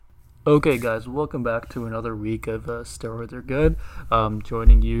Okay, guys, welcome back to another week of Steroids Are Good.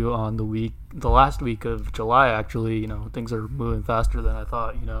 Joining you on the last week of July. Actually, things are moving faster than I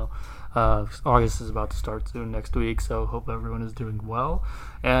thought. August is about to start soon next week, so hope everyone is doing well.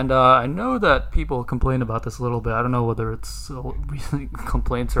 And I know that people complain about this a little bit. I don't know whether it's recent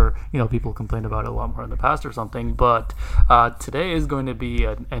complaints or people complained about it a lot more in the past or something. But today is going to be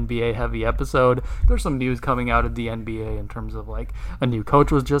an NBA heavy episode. There's some news coming out of the NBA in terms of like a new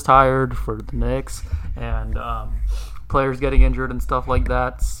coach was just hired for the Knicks and players getting injured and stuff like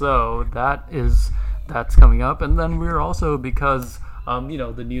that. So that's coming up. And then we're also because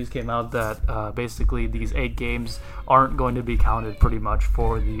the news came out that basically these 8 games aren't going to be counted pretty much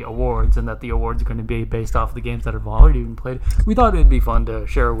for the awards, and that the awards are going to be based off the games that have already been played. We thought it'd be fun to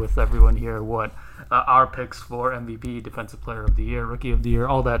share with everyone here what our picks for MVP, Defensive Player of the Year, Rookie of the Year,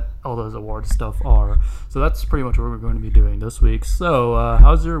 all those awards stuff are. So that's pretty much what we're going to be doing this week. So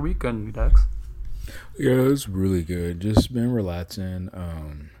how's your weekend, Dex? Yeah, it's really good. Just been relaxing.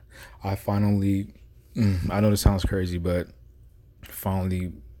 I finally, I know this sounds crazy, but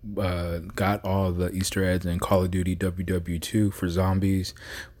finally got all the Easter eggs in Call of Duty WW2 for zombies.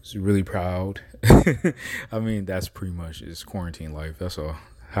 Was really proud. I mean, that's pretty much just quarantine life. That's all.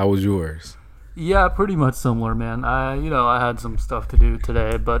 How was yours? Yeah, pretty much similar, man. I had some stuff to do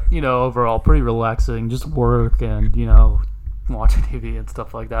today, but overall pretty relaxing. Just work and watching TV and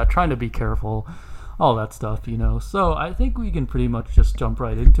stuff like that. Trying to be careful, all that stuff. So I think we can pretty much just jump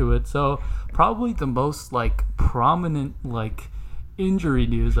right into it. So probably the most prominent injury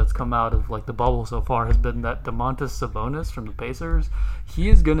news that's come out of the bubble so far has been that Domantas Sabonis from the Pacers, he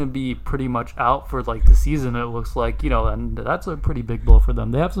is going to be pretty much out for the season, it looks like, and that's a pretty big blow for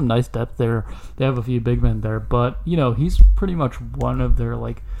them. They have some nice depth there. They have a few big men there, but he's pretty much one of their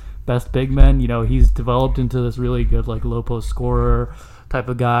best big men. He's developed into this really good low post scorer type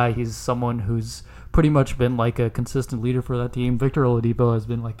of guy. He's someone who's pretty much been a consistent leader for that team. Victor Oladipo has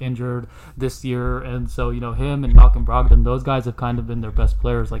been injured this year, and so him and Malcolm Brogdon, those guys have kind of been their best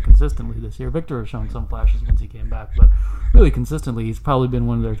players consistently this year. Victor has shown some flashes once he came back, but really consistently he's probably been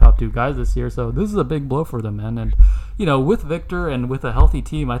one of their top 2 guys this year. So this is a big blow for them, man. And with Victor and with a healthy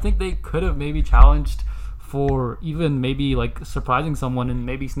team, I think they could have maybe challenged for even maybe surprising someone and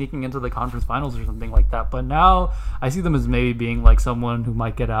maybe sneaking into the conference finals or something like that. But now I see them as maybe being someone who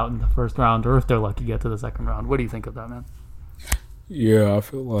might get out in the first round, or if they're lucky, get to the second round. What do you think of that, man? Yeah, I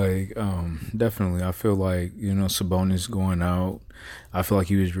feel definitely. I feel Sabonis going out, I feel like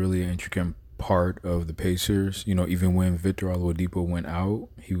he was really an intricate part of the Pacers. Even when Victor Oladipo went out,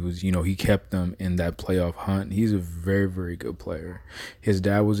 he was, he kept them in that playoff hunt. He's a very, very good player. His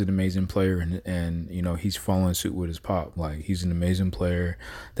dad was an amazing player, and he's following suit with his pop. He's an amazing player.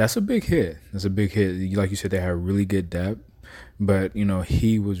 That's a big hit. Like you said, they have really good depth. But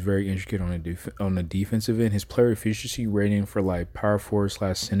he was very intricate on the defensive end. His player efficiency rating for power forward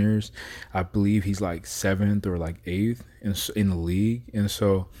 / centers, I believe he's 7th or 8th in the league. And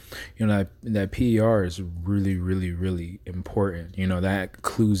so that PER is really, really, really important. That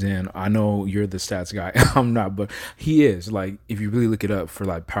clues in. I know you're the stats guy. I'm not, but he is. If you really look it up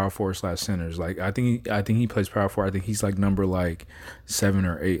for power forward / centers, I think he plays power forward. I think he's number 7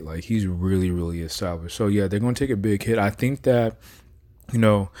 or 8. He's really, really established. So yeah, they're going to take a big hit. I think that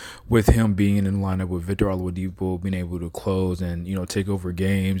with him being in the lineup with Victor Oladipo being able to close and, take over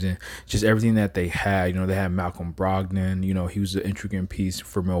games and just everything that they had, they had Malcolm Brogdon, he was an intricate piece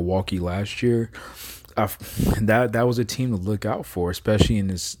for Milwaukee last year. That was a team to look out for, especially in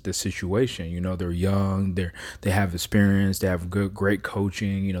this situation. They're young, they have experience, they have great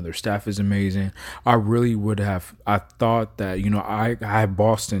coaching. Their staff is amazing. I thought that I had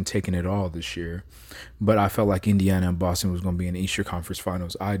Boston taking it all this year, but I felt like Indiana and Boston was going to be in the Eastern Conference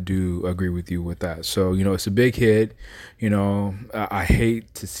Finals. I do agree with you with that. So it's a big hit. I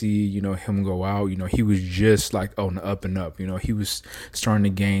hate to see him go out. He was just on the up and up. He was starting to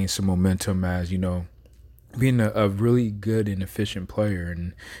gain some momentum as being a really good and efficient player,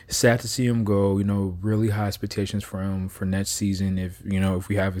 and sad to see him go. Really high expectations for him for next season. If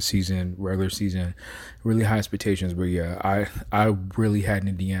we have a regular season, really high expectations. But yeah, I really had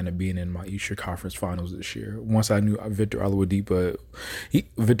Indiana being in my Eastern Conference Finals this year. Once I knew Victor Oladipo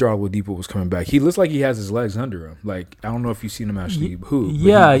was coming back, he looks like he has his legs under him. I don't know if you've seen him actually hoop.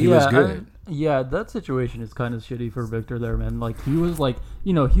 Yeah, he looks good. Yeah, that situation is kind of shitty for Victor there, man. Like, he was like,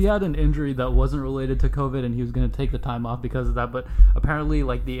 he had an injury that wasn't related to COVID, and he was going to take the time off because of that. But apparently,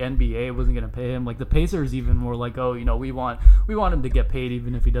 like, the NBA wasn't going to pay him. Like, the Pacers even were like, oh, we want him to get paid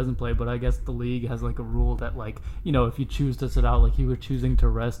even if he doesn't play. But I guess the league has like a rule that, like, if you choose to sit out, like, he was choosing to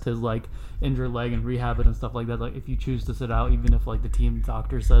rest his like injured leg and rehab it and stuff like that. Like, if you choose to sit out, even if like the team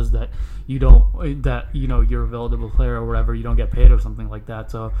doctor says that you're a available player or whatever, you don't get paid or something like that.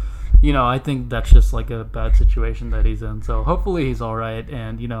 So, I think that's just like a bad situation that he's in. So hopefully he's all right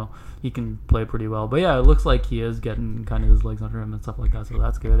and, he can play pretty well. But yeah, it looks like he is getting kind of his legs under him and stuff like that. So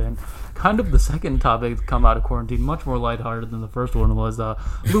that's good. And kind of the second topic to come out of quarantine, much more lighthearted than the first one, was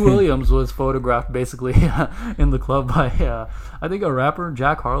Lou Williams was photographed basically in the club by, I think, a rapper,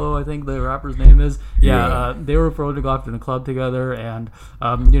 Jack Harlow, I think the rapper's name is. Yeah. They were photographed in a club together. And,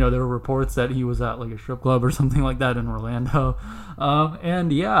 there were reports that he was at like a strip club or something like that in Orlando.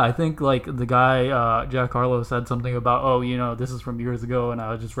 And yeah, I think like the guy, Jack Harlow, said something about, this is from years ago and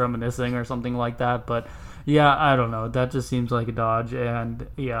I was just reminiscing or something like that. But yeah, I don't know. That just seems like a dodge. And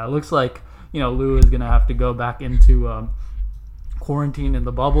yeah, it looks like, Lou is going to have to go back into quarantine in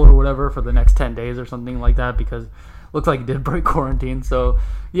the bubble or whatever for the next 10 days or something like that, because looks like he did break quarantine. So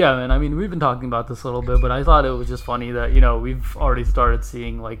yeah, man, I mean, we've been talking about this a little bit, but I thought it was just funny that, we've already started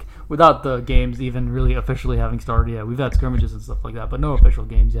seeing, like, without the games even really officially having started yet, we've had scrimmages and stuff like that, but no official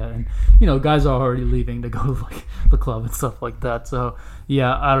games yet. And, guys are already leaving to go to, like, the club and stuff like that. So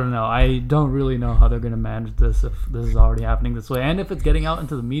yeah, I don't know. I don't really know how they're going to manage this if this is already happening this way. And if it's getting out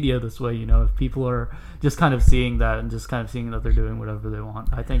into the media this way, if people are just kind of seeing that and just kind of seeing that they're doing whatever they want.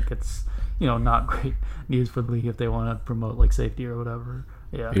 I think it's, not great news for the league if they want to promote like safety or whatever.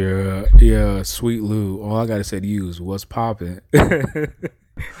 Yeah. Sweet Lou. All I gotta say to you is what's popping.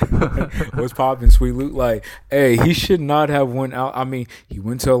 What's popping, Sweet Lou? Like, hey, he should not have went out. I mean, he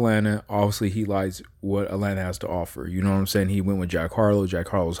went to Atlanta. Obviously, he likes what Atlanta has to offer. You know what I'm saying? He went with Jack Harlow. Jack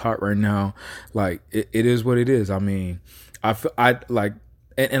Harlow's hot right now. Like, it is what it is. I mean,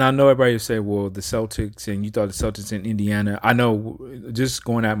 and I know everybody will say, well, the Celtics, and you thought the Celtics in Indiana. I know, just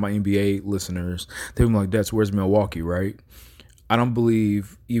going at my NBA listeners, they're like, that's where's Milwaukee, right? I don't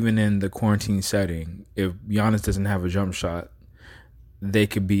believe, even in the quarantine setting, if Giannis doesn't have a jump shot, they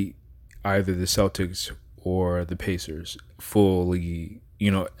could beat either the Celtics or the Pacers fully,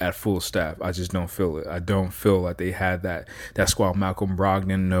 at full staff. I just don't feel it. I don't feel like they had that squad. Malcolm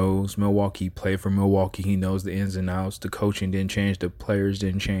Brogdon knows Milwaukee. He played for Milwaukee. He knows the ins and outs. The coaching didn't change. The players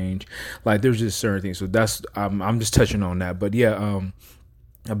didn't change. Like, there's just certain things. So that's I'm just touching on that. But yeah,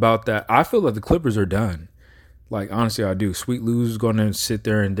 about that, I feel like the Clippers are done. Like, honestly, I do. Sweet Lou's going to sit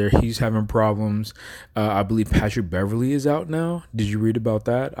there, and he's having problems. I believe Patrick Beverly is out now. Did you read about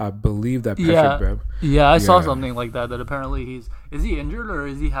that? I believe that Patrick Beverly. Yeah, I saw something like that apparently is he injured, or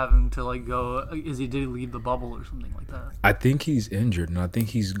is he having to, like, go, did he leave the bubble or something like that? I think he's injured, and I think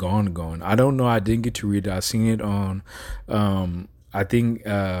he's gone. I don't know. I didn't get to read it. I seen it on, I think,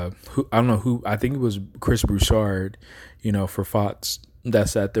 I don't know who, I think it was Chris Broussard, for Fox, that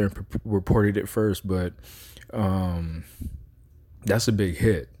sat there and reported it first, but that's a big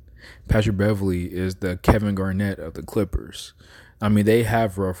hit. Patrick Beverly is the Kevin Garnett of the Clippers. I mean, they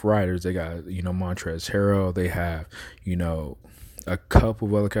have rough riders. They got, Montrezl Harrell. They have, a couple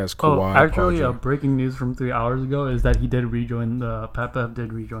of other guys. Kawhi. Actually, breaking news from 3 hours ago is that he did rejoin Pat Bev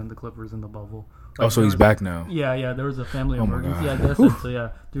did rejoin the Clippers in the bubble. Like, so he's back now. Yeah, there was a family emergency, I guess. So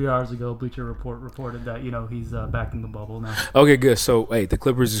yeah, 3 hours ago, Bleacher Report reported that he's back in the bubble now. Okay, good. So hey, the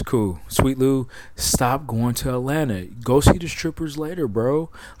Clippers is cool. Sweet Lou, stop going to Atlanta. Go see the strippers later,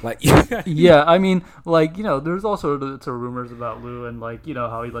 bro. Like, yeah, I mean, like, there's also rumors about Lou and, like,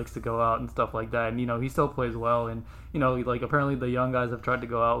 how he likes to go out and stuff like that, and he still plays well, and like, apparently the young guys have tried to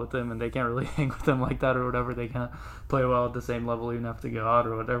go out with him and they can't really hang with him like that or whatever. They can't play well at the same level even have to go out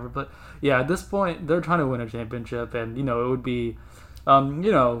or whatever. But yeah, at this point they're trying to win a championship, and it would be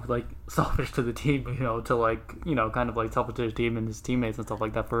like selfish to the team, to, like, kind of like selfish to his team and his teammates and stuff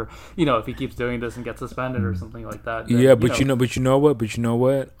like that for, if he keeps doing this and gets suspended or something like that. Then, yeah, but you know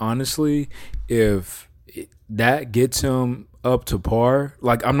what? Honestly, if that gets him up to par,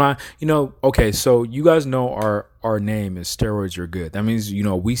 like, I'm not, okay, so you guys know our name is Steroids Are Good. That means,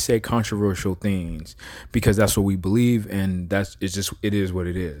 we say controversial things because that's what we believe, and it is what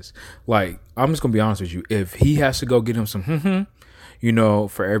it is. Like, I'm just gonna be honest with you. If he has to go get him some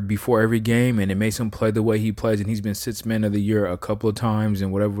before every game, and it makes him play the way he plays, and he's been Sixth Man of the Year a couple of times,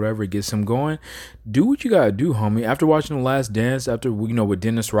 and whatever, it gets him going, do what you gotta do, homie. After watching The Last Dance, after with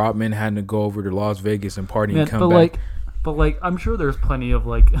Dennis Rodman having to go over to Las Vegas and party and come back. But like, I'm sure there's plenty of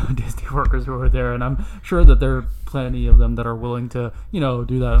like Disney workers who are there, and I'm sure that there are plenty of them that are willing to, do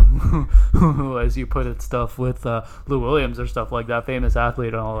that, as you put it, stuff with Lou Williams or stuff like that, famous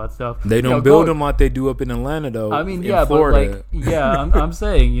athlete and all that stuff. They don't build them like they do up in Atlanta, though. I mean, in Florida. but like, I'm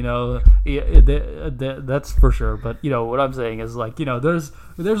saying, that's for sure. But what I'm saying is like,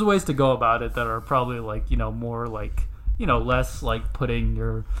 there's ways to go about it that are probably like, more like, less like putting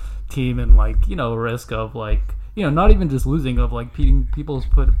your team in like, risk of like, not even just losing, of like putting people's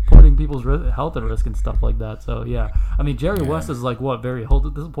health at risk and stuff like that. So yeah, I mean, Jerry West is like what, very old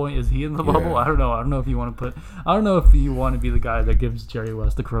at this point? Is he in the bubble? I don't know if you want to be the guy that gives Jerry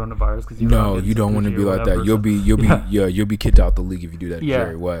West the coronavirus, because you don't want to be like that. You'll be kicked out the league if you do that to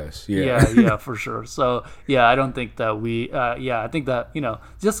Jerry West. Yeah, for sure. So yeah, I don't think that I think that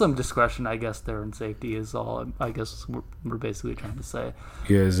just some discretion, I guess, there, and safety is all I guess we're basically trying to say.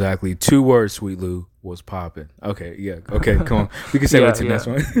 Yeah, exactly. 2 words, Sweet Lou, was popping. Okay, yeah. Okay, come on. We can say to the next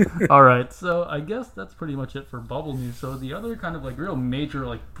one. All right, so I guess that's pretty much it for bubble news. So the other kind of like real major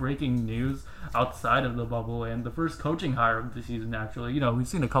like breaking news outside of the bubble, and the first coaching hire of the season, actually, we've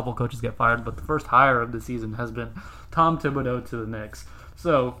seen a couple coaches get fired, but the first hire of the season has been Tom Thibodeau to the Knicks.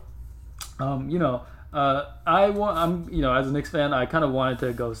 So, I'm as a Knicks fan, I kind of wanted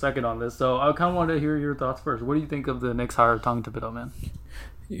to go second on this. So I kind of wanted to hear your thoughts first. What do you think of the Knicks hire of Tom Thibodeau, man?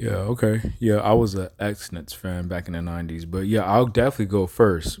 Yeah, okay. Yeah, I was an ex-Nets fan back in the 90s. But yeah, I'll definitely go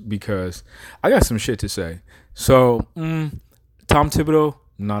first because I got some shit to say. So, Tom Thibodeau,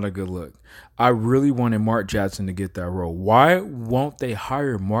 not a good look. I really wanted Mark Jackson to get that role. Why won't they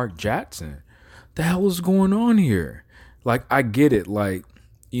hire Mark Jackson? The hell is going on here? Like, I get it. Like,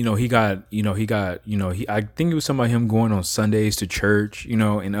 I think it was something about him going on Sundays to church, in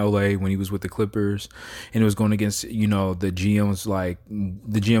LA when he was with the Clippers, and it was going against, the GM's, like,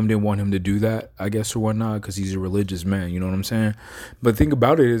 the GM didn't want him to do that, I guess, or whatnot, because he's a religious man, you know what I'm saying? But the thing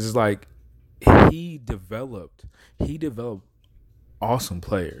about it is like, he developed awesome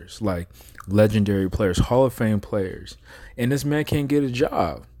players, like legendary players, Hall of Fame players, and this man can't get a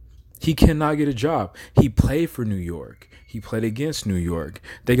job. He cannot get a job. He played for New York. He played against New York.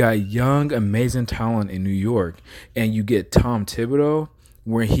 They got young, amazing talent in New York. And you get Tom Thibodeau,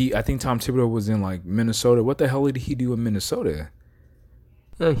 I think Tom Thibodeau was in like Minnesota. What the hell did he do in Minnesota?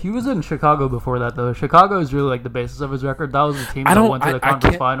 Yeah, he was in Chicago before that, though. Chicago is really like the basis of his record. That was the team that went to the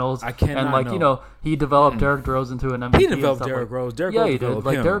conference finals. I cannot know. He developed Derrick Rose into an MVP. He developed Derrick Rose. Derrick Rose developed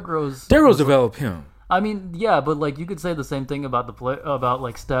him. Derrick Rose developed him. I mean, yeah, but like you could say the same thing about about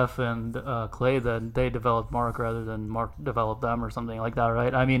like Steph and Clay, that they developed Mark rather than Mark developed them or something like that,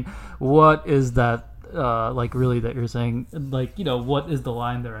 right? I mean, what is that like really that you're saying? Like, what is the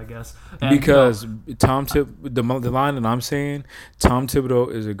line there? I guess because the line that I'm saying, Tom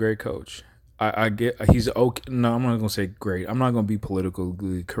Thibodeau is a great coach. I get he's okay. No, I'm not gonna say great. I'm not gonna be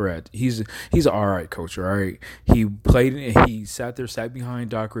politically correct. He's an all right coach. All right, he sat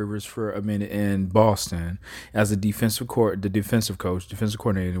behind Doc Rivers for a minute in Boston as the defensive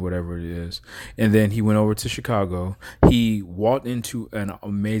coordinator, whatever it is, and then he went over to Chicago. He walked into an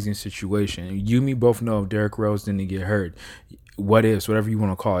amazing situation. You and me both know if Derrick Rose didn't get hurt, whatever you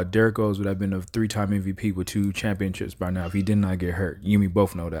want to call it, Derrick Rose would have been a 3-time MVP with 2 championships by now if he did not get hurt. You and me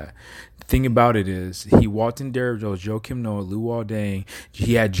both know that. The thing about it is, he walked in Derrick Rose, Joakim Noah, Luol Deng.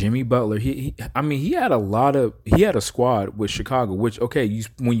 He had Jimmy Butler. He had a squad with Chicago, which, okay,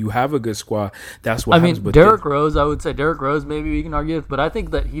 when you have a good squad, that's what happens. But Derrick Rose, I would say Derrick Rose, maybe we can argue, but I think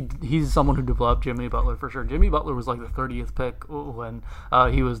that he's someone who developed Jimmy Butler for sure. Jimmy Butler was like the 30th pick when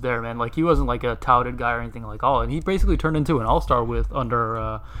he was there, man. Like, he wasn't like a touted guy or anything like all, and he basically turned into an all-star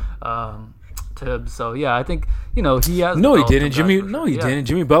under Tibbs. So yeah, I think he has. No, he didn't. Didn't.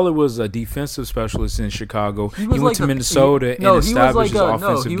 Jimmy Butler was a defensive specialist in Chicago. He went to Minnesota and established his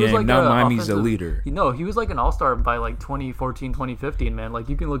offensive game. Now Miami's a leader. He was like an all-star by like 2014, 2015. Man, like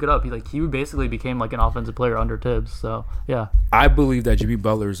you can look it up. He basically became like an offensive player under Tibbs. So yeah, I believe that Jimmy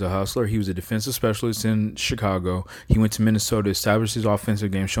Butler is a hustler. He was a defensive specialist in Chicago. He went to Minnesota, established his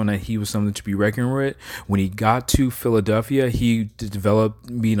offensive game, showing that he was something to be reckoned with. When he got to Philadelphia, he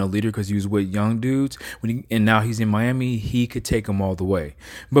developed being a leader because he was with young dudes. And now he's in Miami, he could take them all the way.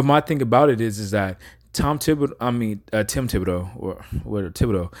 But my thing about it is that Tim Thibodeau,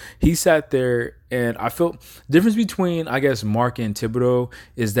 he sat there, and I felt the difference between, I guess, Mark and Thibodeau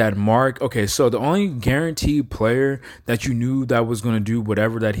is that Mark, okay, so the only guaranteed player that you knew that was going to do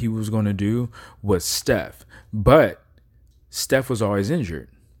whatever that he was going to do was Steph. But Steph was always injured.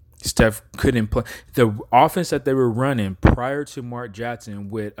 Steph couldn't play. The offense that they were running prior to Mark Jackson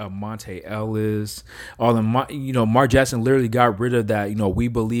with Monte Ellis, Mark Jackson literally got rid of that, we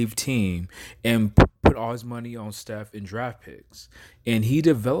believe team and put all his money on Steph and draft picks, and he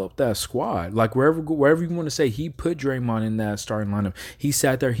developed that squad. Like wherever you want to say, he put Draymond in that starting lineup. He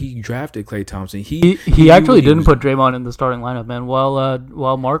sat there. He drafted Klay Thompson. He actually didn't put Draymond in the starting lineup, man.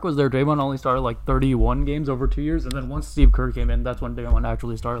 While Mark was there, Draymond only started like 31 games over 2 years, and then once Steve Kerr came in, that's when Draymond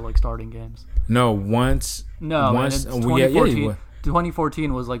actually started like starting games. Once 2014.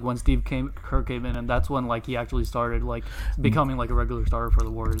 2014 was like when Kerr came in, and that's when like he actually started like becoming like a regular starter for the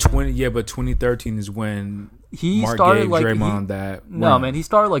Warriors. But 2013 is when he Mark started gave like Draymond that. No, man, he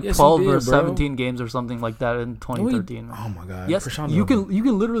started like 12 or bro. 17 games or something like that in 2013. Oh my god! Yes, you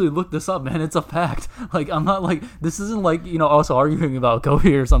can literally look this up, man. It's a fact. Like I'm not like this isn't like also arguing about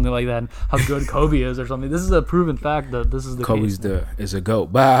Kobe or something like that, and how good Kobe is or something. This is a proven fact that this is the Kobe's case. is a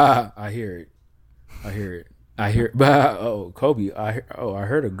GOAT. Bah, I hear it. Bah, Kobe. I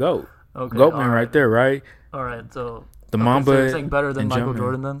heard a GOAT. Okay, GOAT man right there, right? All right, so the Mamba. So you're saying better than Michael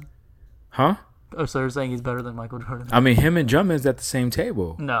Jordan then? Huh? Oh, so you're saying he's better than Michael Jordan? I mean, him and Jumpman is at the same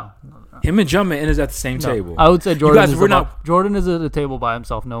table. No. Him and Jumpman is at the same table. I would say Jordan is at the table by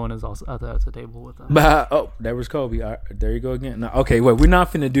himself. No one is also at the table with him. But there was Kobe. There you go again. No, okay, wait. We're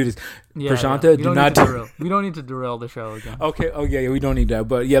not finna do this. Prashanta, do not. We don't need to derail the show again. Okay. Oh yeah, we don't need that.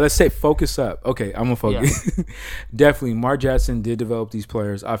 But yeah, let's say focus up. Okay, I'm gonna focus. Yeah. Definitely, Mark Jackson did develop these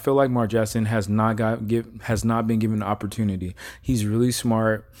players. I feel like Mark Jackson has not been given the opportunity. He's really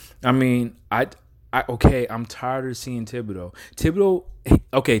smart. I mean, I'm tired of seeing Thibodeau.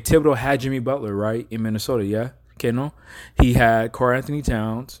 Thibodeau had Jimmy Butler, right, in Minnesota, yeah? Okay, no? He had Karl Anthony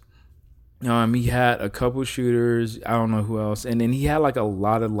Towns. He had a couple shooters. I don't know who else. And then he had, like, a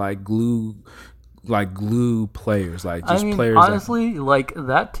lot of, glue players. Players. Honestly,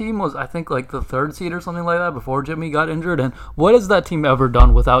 that team was, I think, like, the 3rd seed or something like that before Jimmy got injured. And what has that team ever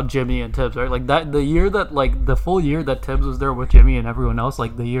done without Jimmy and Tibbs, right? Like, the full year that Tibbs was there with Jimmy and everyone else,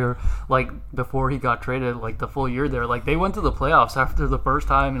 like, the year, like, before he got traded, like, the full year there, like, they went to the playoffs after the first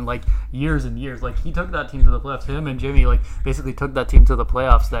time in, like, years and years. Like, he took that team to the playoffs. Him and Jimmy, like, basically took that team to the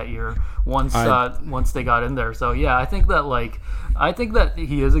playoffs that year once they got in there. So, yeah, I think that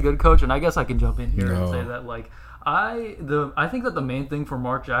he is a good coach, and I guess I can jump in here and say that I think that the main thing for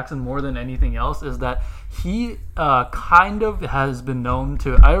Mark Jackson more than anything else is that he kind of has been known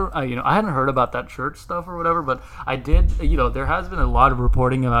to I hadn't heard about that church stuff or whatever, but I did there has been a lot of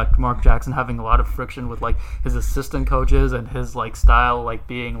reporting about Mark Jackson having a lot of friction with like his assistant coaches and his like style like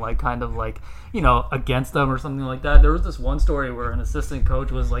being like kind of like against them or something like that. There was this one story where an assistant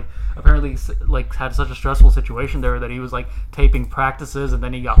coach was like apparently like had such a stressful situation there that he was like taping practices and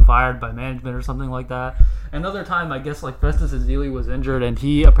then he got fired by management or something like that. Another time, I guess, like Festus Ezeli was injured, and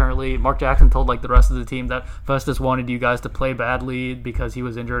Mark Jackson told like the rest of the team that Festus wanted you guys to play badly because he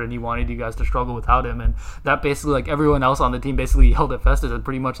was injured, and he wanted you guys to struggle without him, and that basically like everyone else on the team basically yelled at Festus and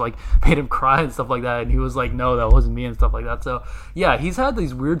pretty much like made him cry and stuff like that, and he was like, no, that wasn't me and stuff like that. So yeah, he's had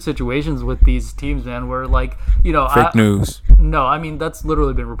these weird situations with these teams, man, where like fake news. No, I mean that's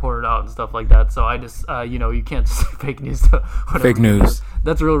literally been reported out and stuff like that. So I just you can't just say fake news to whatever. Fake news.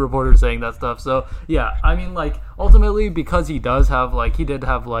 That's real reporters saying that stuff. So yeah, I mean like ultimately because he did have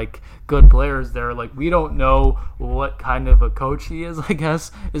good players there, like we don't know what kind of a coach he is, I guess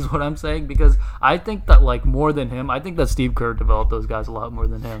is what I'm saying, because I think that like more than him, I think that Steve Kerr developed those guys a lot more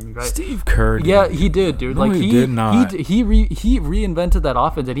than him, right? Steve Kerr did. Yeah, he did, dude. No, like he did not. He reinvented that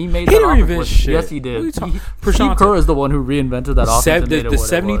offense, and he made that offense. Shit. Yes, he did. Steve Kerr is the one who reinvented that offense. The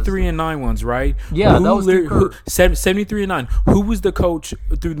 73-9 ones, right? Yeah, that was Steve Kerr. 73-9. Who was the coach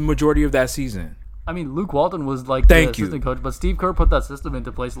through the majority of that season? I mean, Luke Walton was like the assistant coach, but Steve Kerr put that system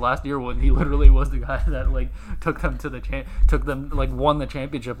into place last year when he literally was the guy that like won the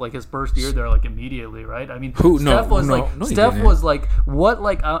championship like his first year there like immediately, right? I mean, Steph was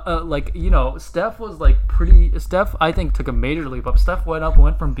Steph I think took a major leap up. Steph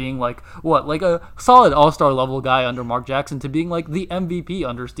went from being like a solid all-star level guy under Mark Jackson to being like the MVP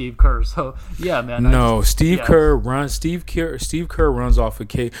under Steve Kerr. So yeah, man. Steve Kerr runs off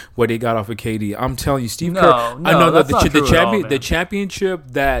of what they got off of KD. I'm telling you, Steve Kerr. I know that the championship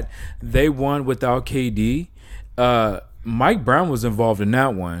that they won without KD, Mike Brown was involved in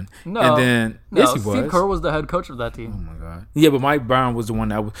that one. Yes, he was. Steve Kerr was the head coach of that team. Oh my god. Yeah, but Mike Brown was the one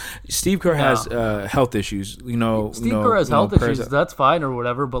that was. Steve Kerr has health issues. Steve Kerr has health issues. That's fine or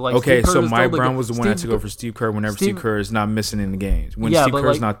whatever. But like, okay, so Mike Brown was the one that took over for Steve Kerr whenever Steve Kerr is not missing in the games. When Steve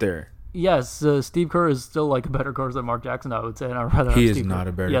Kerr's not there. Yes, Steve Kerr is still like a better coach than Mark Jackson, I would say, and I'd rather. He is not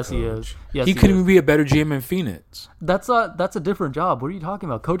a better. Yes, coach. He is. Yes, he couldn't even be a better GM in Phoenix. That's a different job. What are you talking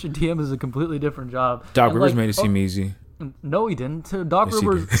about? Coach and GM is a completely different job. Doc Rivers made it seem easy. No, he didn't. Doc Yes, he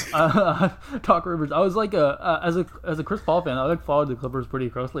Rivers, Doc Rivers. I was like as a Chris Paul fan, I like followed the Clippers pretty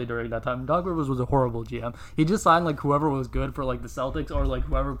closely during that time. Doc Rivers was a horrible GM. He just signed like whoever was good for like the Celtics or like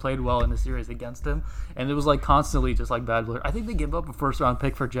whoever played well in the series against him, and it was like constantly just like bad players. I think they gave up a first round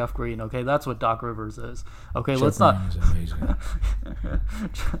pick for Jeff Green. Okay, that's what Doc Rivers is. Okay, Jeff let's Green not. is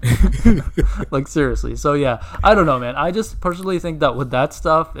amazing. Like seriously. So yeah, I don't know, man. I just personally think that with that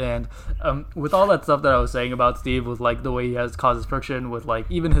stuff and with all that stuff that I was saying about Steve, with like the way he has causes friction with like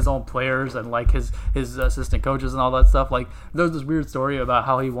even his own players and like his assistant coaches and all that stuff. Like there's this weird story about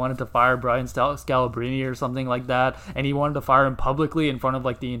how he wanted to fire Brian Scalabrine or something like that, and he wanted to fire him publicly in front of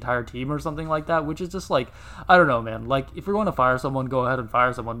like the entire team or something like that, which is just like, I don't know, man. Like if you're going to fire someone, go ahead and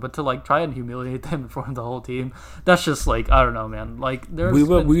fire someone, but to like try and humiliate them in front of the whole team, that's just like, I don't know, man. Like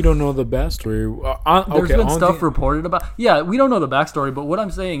we don't know the backstory. There's been stuff reported about. Yeah, we don't know the backstory, but what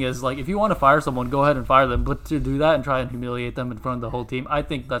I'm saying is like if you want to fire someone, go ahead and fire them, but to do that and try and humiliate them in front of the whole team, I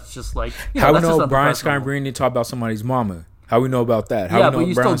think that's just like, how we know Brian Scalabrine didn't talk about somebody's mama? How we know about that? How we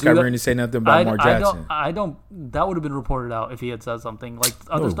know Brian Scalabrine didn't say nothing about Mark Jackson? I don't. That would have been reported out if he had said something like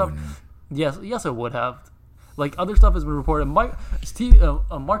other stuff. Yes, it would have. Like other stuff has been reported. Mark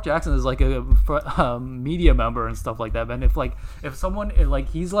Jackson is like a media member and stuff like that, man. If someone like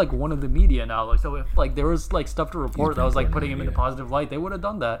he's like one of the media now, like so if like there was like stuff to report that was like putting him in a positive light, they would have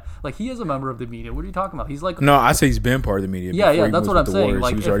done that. Like he is a member of the media. What are you talking about? He's like no, I say he's been part of the media. Yeah, that's what I'm saying. Warriors,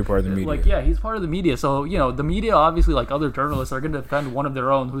 like he was already part of the media. Like he's part of the media. So the media obviously like other journalists are going to defend one of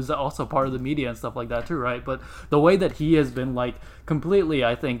their own who's also part of the media and stuff like that too, right? But the way that he has been like completely,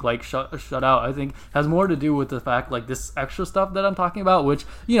 I think, like shut out, I think has more to do with the fact like this extra stuff that I'm talking about, which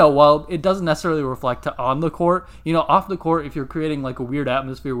while it doesn't necessarily reflect on the court, off the court, if you're creating like a weird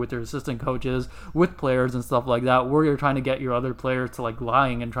atmosphere with your assistant coaches, with players and stuff like that, where you're trying to get your other players to like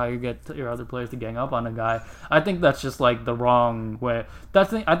lying and try to get your other players to gang up on a guy, I think that's just like the wrong way. I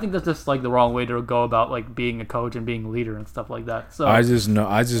think that's just like the wrong way to go about like being a coach and being a leader and stuff like that. So I just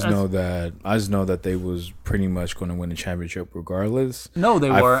know that they was pretty much going to win the championship regardless. No, they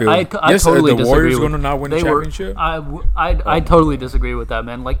were. I totally the disagree. Warriors going to not win the championship? I totally disagree with that,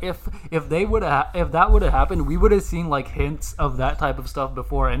 man. Like if that would have happened, we would have seen like hints of that type of stuff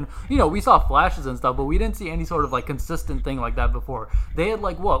before, and we saw flashes and stuff, but we didn't see any sort of like consistent thing like that before. They had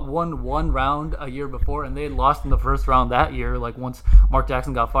like won one round a year before, and they had lost in the first round that year. Like once Mark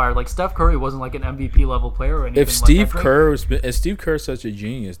Jackson got fired, like Steph Curry wasn't like an MVP level player or anything. If Steve Kerr is such a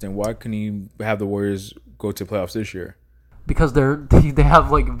genius, then why couldn't he have the Warriors go to playoffs this year? Because they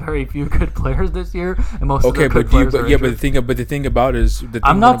have like very few good players this year, and most of their good players are injured. But the thing about it is the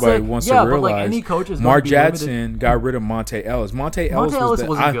thing nobody wants to realize. But like any coach is Mark Jackson got rid of Monte Ellis. Monte Ellis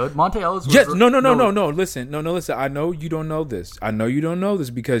wasn't good. Monte Ellis was no. Listen. I know you don't know this.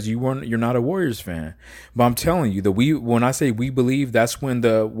 Because you're not a Warriors fan. But I'm telling you when I say we believe, that's when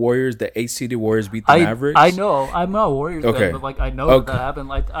the 8-seeded Warriors beat the Mavericks. I know. I'm not a Warriors fan, but like I know that happened.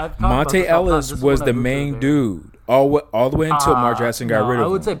 Like Monte Ellis was the main dude. All the way until Mark Jackson got rid of him. I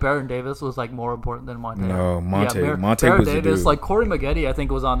would say Baron Davis was like more important than Monte. No, Monte Baron was Davis, the dude. Like Corey Maggette, I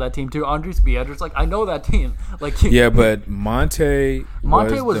think was on that team too. Andres Biedrins, like I know that team. Like but Monte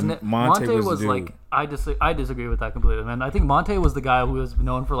was like I disagree with that completely, man. I think Monte was the guy who was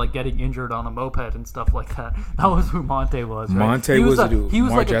known for like getting injured on a moped and stuff like that. That was who Monte was. Right? Monte was the dude. He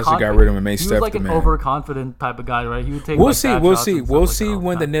was Mark like Jackson got rid of him and made Steph the man. He was like an overconfident type of guy, right? He would take. We'll see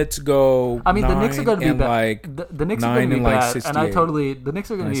when the Nets go. I mean, the Knicks are going to be bad. The Knicks are going to be bad, and the Knicks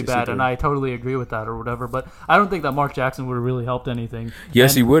are going to be bad, and I totally agree with that or whatever. But I don't think that Mark Jackson would have really helped anything.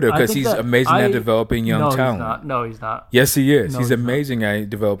 Yes, he would have, because he's amazing at developing young talent. No, he's not. Yes, he is. He's amazing at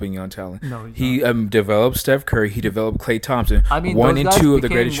developing young talent. No, he developed Steph Curry. He developed Klay Thompson. I mean, 1 and 2 of the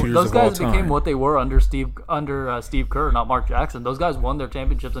greatest shooters of all time. Those guys became what they were under Steve Kerr, not Mark Jackson. Those guys won their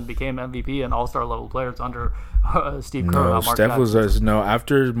championships and became MVP and All-Star level players under Steve Kerr, not Mark Jackson.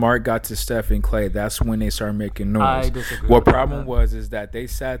 After Mark got to Steph and Klay, that's when they started making noise. I disagree. What problem is that they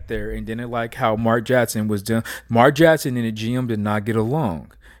sat there and didn't like how Mark Jackson was doing. Mark Jackson and the GM did not get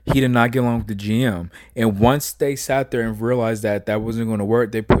along. He did not get along with the GM. And once they sat there and realized that wasn't going to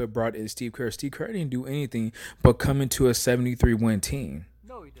work, they brought in Steve Kerr. Steve Kerr didn't do anything but come into a 73-win team.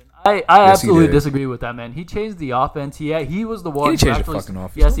 No, he didn't. I absolutely disagree with that, man. He changed the offense. He was the one who changed the fucking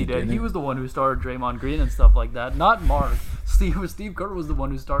offense. Yes, he did. He was the one who started Draymond Green and stuff like that. Not Mark. Steve Kerr was the one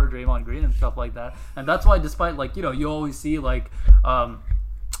who started Draymond Green and stuff like that. And that's why, despite, like, you always see, like,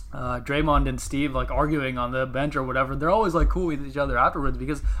 Draymond and Steve like arguing on the bench or whatever, they're always like cool with each other afterwards,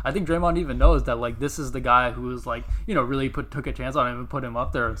 because I think Draymond even knows that like this is the guy who was like, you know, really took a chance on him and put him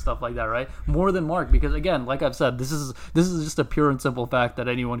up there and stuff like that, right? More than Mark, because again, like I've said, this is just a pure and simple fact that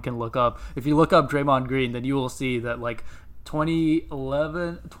anyone can look up. If you look up Draymond Green, then you will see that like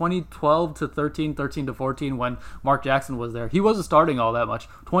 2012 to 13 to 14, when Mark Jackson was there, he wasn't starting all that much.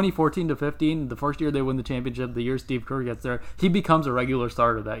 2014 to 15, the first year they win the championship, the year Steve Kerr gets there, he becomes a regular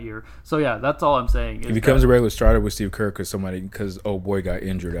starter that year. So yeah, that's all I'm saying. He becomes a regular starter with Steve Kerr because old boy got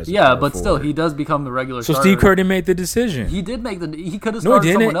injured as a yeah, but still he does become the regular starter. So Steve Kerr didn't make the decision. He did make he could have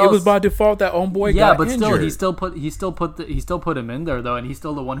started someone else. It was by default that old boy got injured. Yeah, but still he still put him in there though, and he's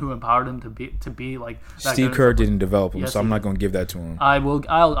still the one who empowered him to be like that. Steve Kerr didn't develop him, so I'm not going to give that to him.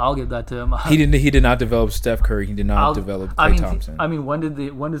 I'll give that to him. He did not develop Steph Curry. He did not develop Klay Thompson. I mean,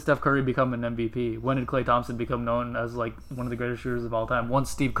 when did Steph Curry become an MVP? When did Klay Thompson become known as like one of the greatest shooters of all time? Once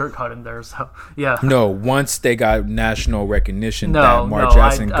Steve Kerr got in there, so yeah. No, once they got national recognition, Mark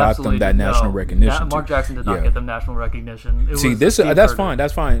Jackson got them that national recognition. Mark Jackson did not get them national recognition. That's fine.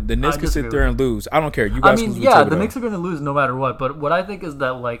 That's fine. The Knicks can sit there and lose. I don't care. You guys can lose. Yeah, the Knicks are going to lose no matter what. But what I think is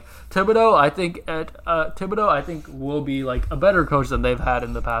that like Thibodeau, I think will be like a better coach than they've had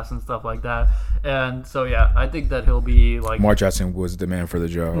in the past and stuff like that. And so yeah, I think that he'll be like Mark Jackson was the man for the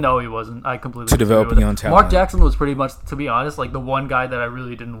job. No, he wasn't. I completely to develop young talent. Mark Jackson was pretty much, to be honest, like the one guy that I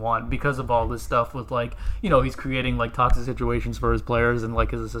really didn't want because of all this stuff with like, you know, he's creating like toxic situations for his players and like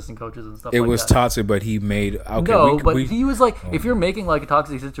his assistant coaches and stuff. It was toxic, but he made he was like, if you're making like a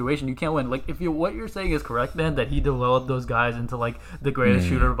toxic situation, you can't win. Like if what you're saying is correct, man, that he developed those guys into like the greatest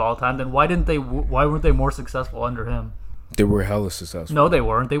shooter of all time, then why weren't they more successful under him? They were hella successful. No, they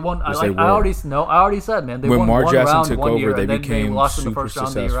weren't. They won. Yes, I already said, man. They won Mark one Jackson round took one over, year, they and then became they lost in the super first round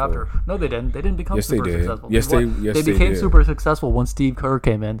successful. the year after. No, they didn't. They didn't become super successful. They became super successful when Steve Kerr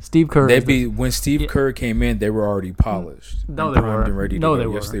came in. Steve Kerr. When Steve Kerr came in, they were already polished. No, they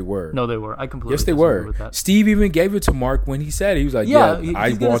weren't. Yes, they were. No, they were. I completely Yes, they were. With that. Steve even gave it to Mark when he said it. He was like,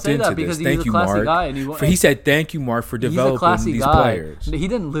 I walked into this. Thank you, Mark. He said, thank you, Mark, for developing these players. He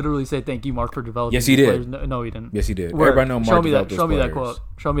didn't literally say thank you, Mark, for developing these players. Yes, he did. No, he didn't. Yes, he did. Everybody know Mark developed those players.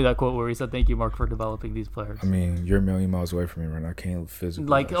 Show me that quote where he said thank you, Mark, for developing these players. I mean, you're a million miles away from me right now. I can't physically.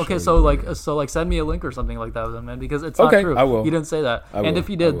 Like, okay, so send me a link or something like that with him, man, because it's not true. I will. You didn't say that. And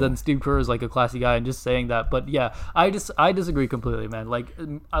if you did, then Steve Kerr is like a classy guy and just saying that. But yeah, I disagree completely, man. Like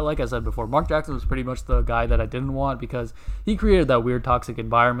I said before, Mark Jackson was pretty much the guy that I didn't want because he created that weird toxic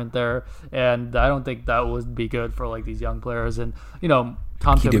environment there, and I don't think that would be good for like these young players. And you know,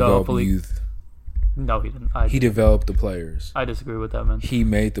 Tom Thibodeau youth. No, he didn't. He developed the players. I disagree with that, man. He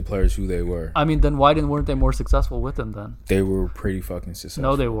made the players who they were. I mean, then weren't they more successful with him then? They were pretty fucking successful.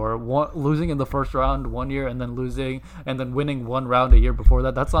 No, they were. Losing in the first round one year and then winning one round a year before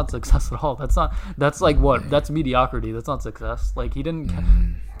that. That's not success at all. That's like what? That's mediocrity. That's not success. Like he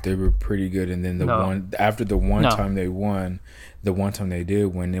didn't. They were pretty good, and then time they won, the one time they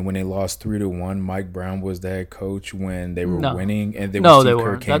did win, when they lost 3-1, Mike Brown was the head coach when they were winning, and then when Steve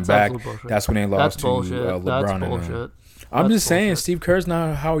Kerr came back, that's when they lost to LeBron. That's bullshit. I'm just saying, Steve Kerr's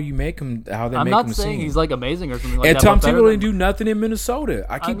not how you make him. How they make him. I'm not saying he's like amazing or something like that. And Tom Thibodeau didn't do nothing in Minnesota.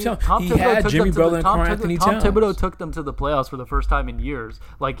 I keep telling he had Jimmy Butler and Karl Anthony Towns. Tom Thibodeau took them to the playoffs for the first time in years.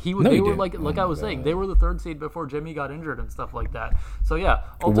 Like they were like I was saying, they were the third seed before Jimmy got injured and stuff like that. So yeah,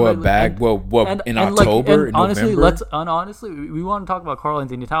 in October, in honestly, we want to talk about Karl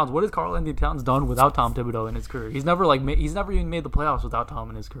Anthony Towns. What has Karl Anthony Towns done without Tom Thibodeau in his career? He's never even made the playoffs without Tom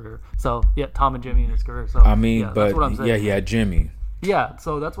in his career. So yeah, Tom and Jimmy in his career. So I mean, that's what I'm saying. He had Jimmy. Yeah,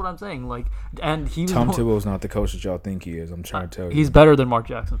 so that's what I'm saying. Like, and Tom Thibodeau's not the coach that y'all think he is. I'm trying to tell you. He's better than Mark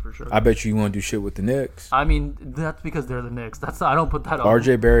Jackson for sure. I bet you want to do shit with the Knicks. I mean, that's because they're the Knicks. I don't put that on.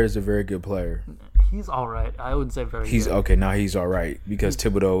 RJ Barrett is a very good player. He's all right. I wouldn't say very. He's good. Okay. Now he's all right because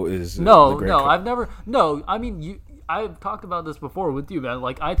Thibodeau is I mean, I've talked about this before with you, man.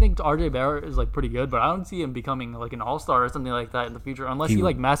 Like, I think RJ Barrett is like pretty good, but I don't see him becoming like an all-star or something like that in the future unless he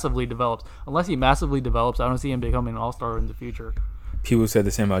massively develops. I don't see him becoming an all-star in the future. People said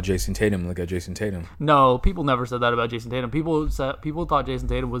the same about Jason Tatum. Look at Jason Tatum. No, people never said that about Jason Tatum. People thought Jason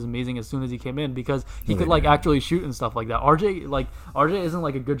Tatum was amazing as soon as he came in because he could like actually shoot and stuff like that. RJ isn't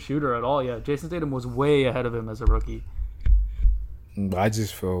like a good shooter at all yet. Jason Tatum was way ahead of him as a rookie. I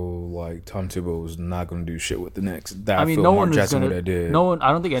just feel like Tom Thibodeau was not going to do shit with the Knicks. No one is going to. Did. No one.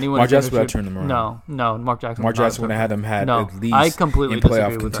 I don't think anyone. Mark Jackson would have turned them around. No. Mark Jackson. Would have had them at least I completely in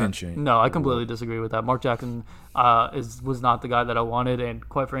playoff contention. No, I completely disagree with that. Mark Jackson was not the guy that I wanted, and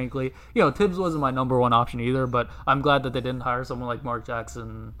quite frankly, Tibbs wasn't my number one option either. But I'm glad that they didn't hire someone like Mark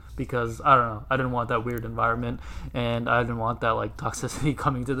Jackson because I don't know, I didn't want that weird environment, and I didn't want that like toxicity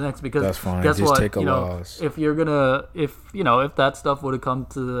coming to the Knicks because that's fine. Guess Just what? take a loss. If that stuff would have come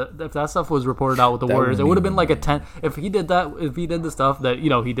to if that stuff was reported out with the Warriors, it would have been like a 10. If he did the stuff that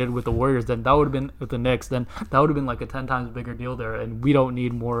he did with the Warriors, then that would have been with the Knicks. Then that would have been like a 10 times bigger deal there, and we don't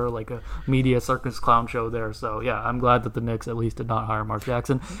need more like a media circus clown show there. So yeah, I'm glad that the Knicks at least did not hire Mark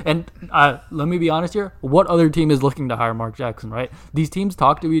Jackson. And let me be honest here, what other team is looking to hire Mark Jackson, right? These teams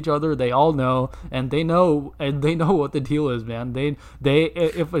talk to each other, they all know, and they know what the deal is, man. They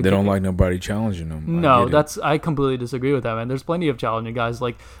don't like nobody challenging them. No, I completely disagree with that, man. There's plenty of challenging guys.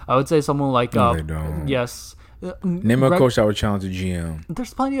 Like I would say someone like no, they don't. Yes. Name a coach that would challenge a GM.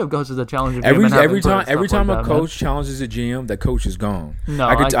 There's plenty of coaches that challenge a GM. Every time a coach challenges a GM, that coach is gone. No,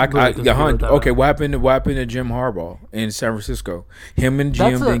 okay. What happened to Jim Harbaugh in San Francisco? Him and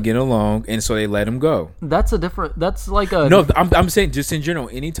GM didn't get along, and so they let him go. That's like a no. I'm saying just in general,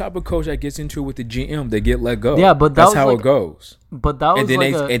 any type of coach that gets into it with the GM, they get let go. Yeah, but that's how it goes. But that was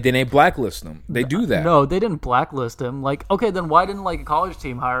and then they blacklist them. They do that. No, they didn't blacklist him. Like, okay, then why didn't like a college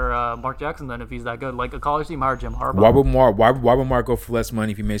team hire Mark Jackson then if he's that good? Like a college team hired Jim Harbaugh. Why would Mark go for less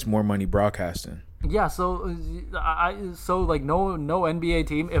money if he makes more money broadcasting? Yeah, so no NBA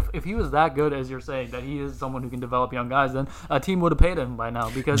team. If he was that good as you're saying that he is someone who can develop young guys, then a team would have paid him by now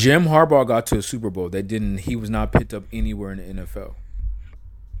because Jim Harbaugh got to a Super Bowl. He was not picked up anywhere in the NFL.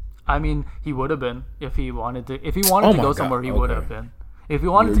 I mean, he would have been if he wanted to. If he wanted to go somewhere, he would have been. If he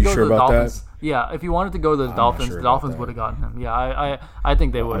wanted to go to the Dolphins, yeah. If he wanted to go to the Dolphins, the Dolphins would have gotten him. Yeah, I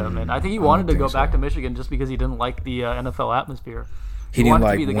think they would have. Man, I think he wanted to go back to Michigan just because he didn't like the NFL atmosphere. He didn't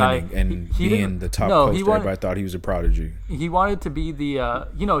like winning and being the top coach. Everybody thought he was a prodigy. He wanted to be the,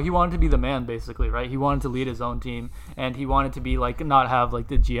 he wanted to be the man, basically, right? He wanted to lead his own team, and he wanted to be, like, not have, like,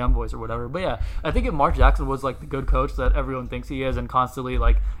 the GM voice or whatever. But, yeah, I think if Mark Jackson was, like, the good coach that everyone thinks he is and constantly,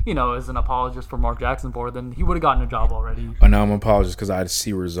 like, is an apologist for Mark Jackson for, then he would have gotten a job already. Oh, now I'm an apologist because I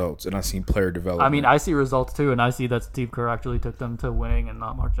see results, and I see player development. I mean, I see results, too, and I see that Steve Kerr actually took them to winning and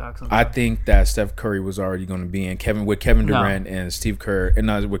not Mark Jackson. I think that Steph Curry was already going to be in Kevin Durant and Steve Kerr,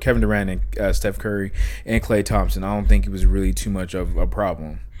 and with Kevin Durant and Steph Curry and Klay Thompson, I don't think it was really too much of a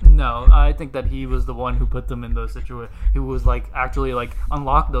problem. No, I think that he was the one who put them in those situations. He was like actually like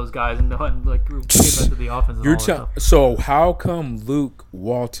unlock those guys and like get them to the offense. So how come Luke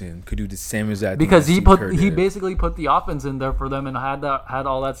Walton could do the same as that? Because he basically put the offense in there for them and had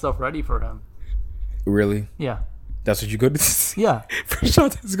all that stuff ready for him. Really? Yeah. That's what you're going to see? Yeah.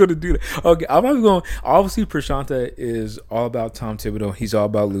 Prashanta is going to do that. Okay, I'm not going. Obviously, Prashanta is all about Tom Thibodeau. He's all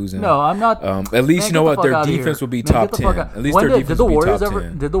about losing. No, I'm not. At least you know what? Their defense will be top 10. At least their defense will be top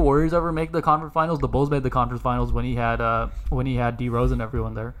 10. Did the Warriors ever make the conference finals? The Bulls made the conference finals when he had D Rose and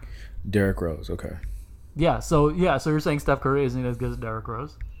everyone there. Derrick Rose, okay. Yeah, so you're saying Steph Curry isn't as good as Derrick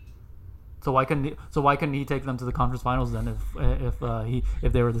Rose? So why couldn't he take them to the conference finals then if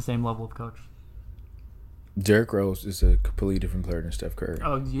they were the same level of coach? Derrick Rose is a completely different player than Steph Curry.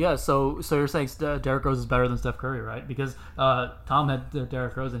 Oh yeah, so you're saying Derrick Rose is better than Steph Curry, right? Because Tom had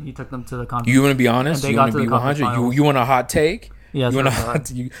Derrick Rose and he took them to the conference. You want to be honest? You want to be 100? You want a hot take? Yeah, you want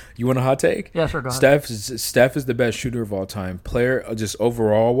a hot take? Yeah, sure. Go ahead. Steph is the best shooter of all time. Player, just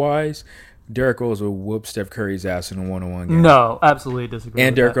overall wise, Derrick Rose will whoop Steph Curry's ass in a one-on-one game. No, absolutely disagree.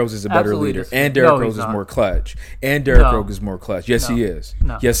 And Derrick Rose is a better leader. And Derrick Rose is more clutch. And Derrick Rose is more clutch. Yes, he is.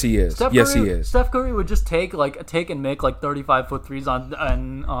 No. Yes, he is. Yes, he is. Steph Curry would just take and make like 35-foot threes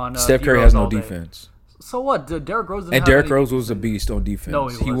on. Steph Curry has no defense. So what? Derrick Rose and Derrick Rose was a beast on defense. No,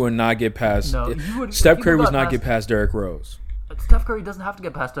 he would not get past. No, Steph Curry would not get past Derrick Rose. Steph Curry doesn't have to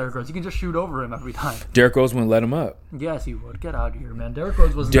get past Derrick Rose. He can just shoot over him every time. Derrick Rose wouldn't let him up. Yes, he would. Get out of here, man. Derrick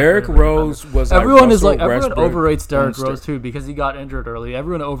Rose was. Everyone overrates Derrick Rose too because he got injured early.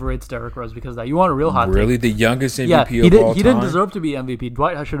 Everyone overrates Derrick Rose because of that. You want a real hot take? Really, the youngest MVP of all time. He didn't deserve to be MVP.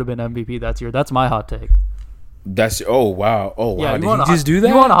 Dwight should have been MVP that year. That's my hot take. That's wow. Yeah, did he just do that?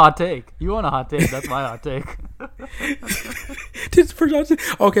 You want a hot take? That's my hot take.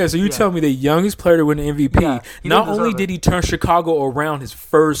 Okay, so you tell me the youngest player to win an MVP. Not only did he turn Chicago around his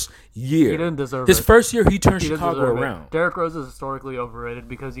first year, he didn't deserve his first year. He turned Chicago around. Derrick Rose is historically overrated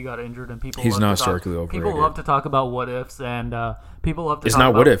because he got injured, and people. He's not historically overrated. People love to talk about what ifs, and people love to. It's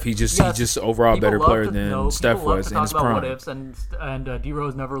not what if. He's just overall better player than Steph was in his prime. What ifs, and D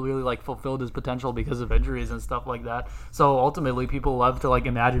Rose never really like fulfilled his potential because of injuries and stuff like that. So ultimately, people love to like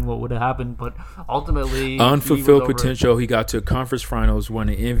imagine what would have happened, but ultimately, unfulfilled potential. He got to conference finals, won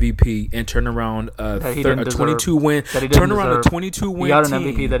an MVP, and turned around a 22 win. Turned around a 22 win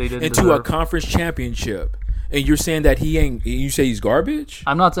team into a conference championship. And you're saying that he ain't. You say he's garbage?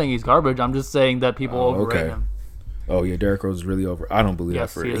 I'm not saying he's garbage. I'm just saying that people overrate him. Oh yeah, Derrick Rose is really over. I don't believe that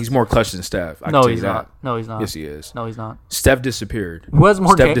for it. He's more clutch than Steph. No, he's not. No, he's not. Yes, he is. No, he's not. Steph disappeared. Who has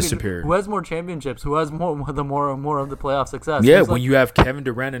more? Steph disappeared. Who has more championships? Who has more of the playoff success? Yeah, when you have Kevin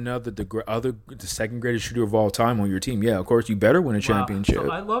Durant, the second greatest shooter of all time on your team, yeah, of course you better win a championship.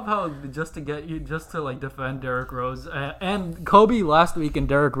 So I love how just to like defend Derrick Rose and Kobe last week and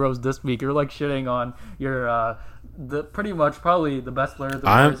Derrick Rose this week, you're like shitting on your. Pretty much probably the best player the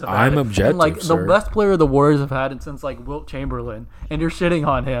Warriors have had. I'm objective, and like sir. the best player the Warriors have had since like Wilt Chamberlain, and you're shitting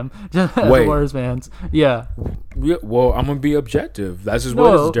on him just as Warriors fans. Yeah. Well, I'm gonna be objective. That's just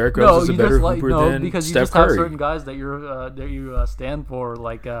what it is. Derrick Rose is a better hooper than because you Steph just Curry. have certain guys that you stand for,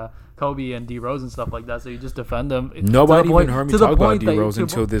 like Kobe and D Rose and stuff like that. So you just defend them. Nobody even heard me talk about D Rose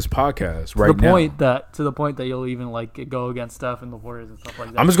until this podcast right now. To the point that you'll even like go against Steph and the Warriors and stuff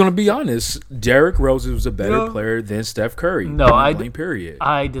like that. I'm just gonna be honest. Derrick Rose was a better player than Steph Curry. No, period.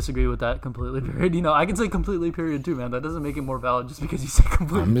 I disagree with that completely. Period. I can say completely. Period too, man. That doesn't make it more valid just because you say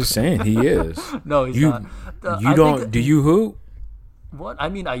completely. I'm just saying he is. No, he's not. You don't. Do you hoop? What? I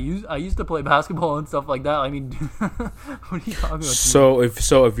mean, I used to play basketball and stuff like that. I mean, what are you talking about? So if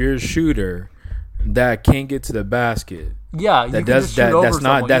you're a shooter that can't get to the basket, yeah, you can just shoot over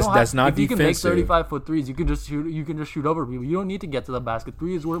someone. That's not if you defensive. Can make 35-foot threes, you can just shoot over people. You don't need to get to the basket.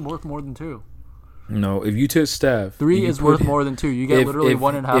 3 is worth more than 2. No, if you took Steph, 3 is worth more than 2. You get literally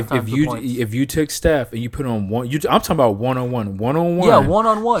 1.5 times the points. If you took Steph and you put on one, I'm talking about one-on-one. Yeah,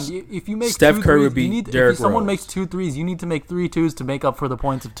 one-on-one. If you make Steph 2 Curry threes, would beat Derrick Rose. If someone makes 2 threes, you need to make 3 twos to make up for the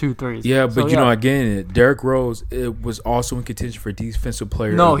points of 2 threes. Yeah, but again, Derrick Rose was also in contention for defensive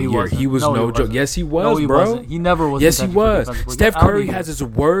player. No, of the he year. wasn't. He was no joke. Yes, he was, bro. Wasn't. He never was. Yes, he was. Steph Curry has his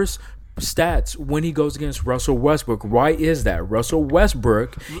worst stats when he goes against Russell Westbrook. Why is that? Russell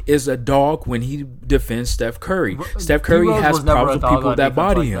Westbrook is a dog when he defends Steph Curry. Steph Curry has problems with people that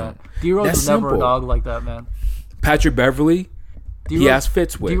body him. D-Rose That's was never simple. a dog like that, man. Patrick Beverly, he has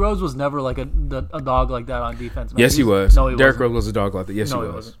fits with. D-Rose was never like a dog like that on defense, man. Yes, he was. No, he Derrick wasn't. Rose was a dog like that. Yes, No, he he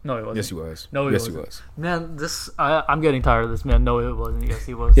was. wasn't. No, he wasn't. Yes, he was. No, he yes, wasn't. he was. Man, I'm getting tired of this, man. No, it wasn't. Yes,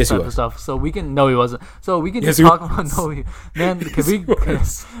 he was. Yes, he was. Stuff. So we can. No, he wasn't. So we can Yes, just he talk was. about. Man,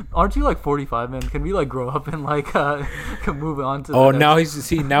 aren't you like 45, man? Can we like grow up and like can move on to? Now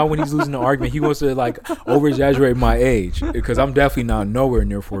when he's losing the argument, he wants to like over exaggerate my age because I'm definitely not nowhere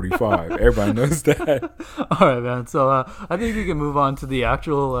near 45. Everybody knows that. All right, man. So I think we can move on to the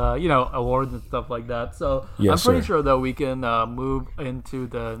actual, awards and stuff like that. So Yes, I'm pretty sir. sure that we can move into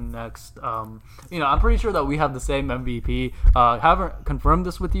the next. I'm pretty sure that we have the same MVP. Haven't confirmed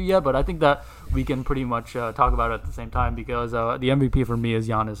this with you yet, but I think that we can pretty much talk about it at the same time because the MVP for me is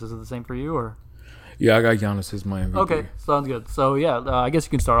Giannis. Is it the same for you or? Yeah, I got Giannis as my MVP. Okay, sounds good. So yeah, I guess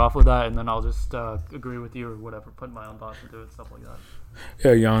you can start off with that, and then I'll just agree with you or whatever, put my own thoughts into it, stuff like that.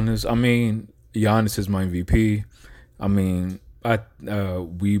 Yeah, Giannis. I mean, Giannis is my MVP. I mean,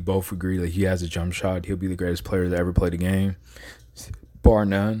 we both agree that he has a jump shot. He'll be the greatest player to ever play the game, bar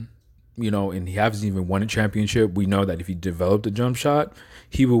none. And he hasn't even won a championship. We know that if he developed a jump shot,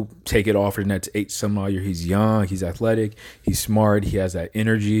 he will take it off for the next 8 some odd years. He's young, he's athletic, he's smart, he has that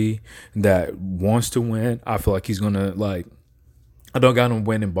energy that wants to win. I feel like he's gonna I don't got him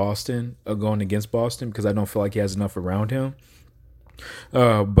win in Boston, going against Boston because I don't feel like he has enough around him.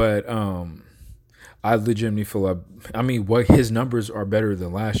 But I legitimately feel like his numbers are better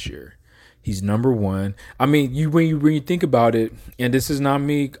than last year. He's number 1. I mean, when you think about it, and this is not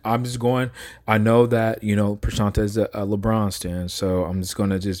me, I'm just going. I know that Prashanta is a LeBron stan, so I'm just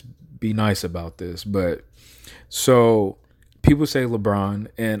gonna just be nice about this. But so people say LeBron,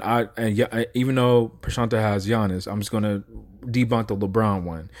 and even though Prashanta has Giannis, I'm just gonna debunk the LeBron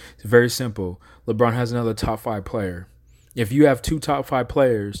one. It's very simple. LeBron has another top 5 player. If you have 2 top 5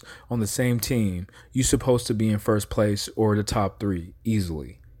 players on the same team, you're supposed to be in first place or the top 3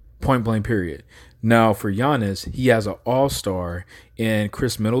 easily. Point blank, period. Now, for Giannis, he has an all-star in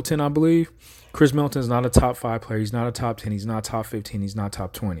Chris Middleton, I believe. Chris Middleton is not a top 5 player. He's not a top 10. He's not top 15. He's not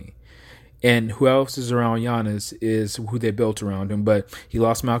top 20. And who else is around Giannis is who they built around him. But he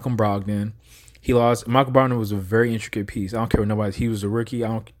lost Malcolm Brogdon. Michael Brogdon was a very intricate piece. I don't care what nobody. He was a rookie.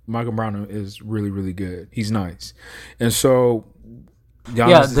 Michael Brogdon is really, really good. He's nice. And so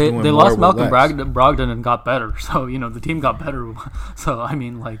Giannis they lost Malcolm Brogdon and got better. So, the team got better. So, I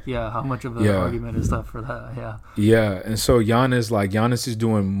mean, how much of an argument is that for that? Yeah. Yeah. And so Giannis is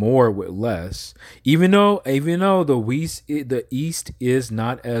doing more with less. Even though the East is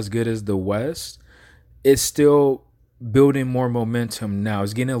not as good as the West, it's still building more momentum now.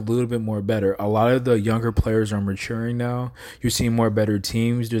 It's getting a little bit more better. A lot of the younger players are maturing now. You're seeing more better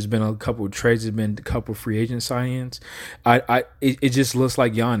teams. There's been a couple of trades. There's been a couple of free agent signings. It just looks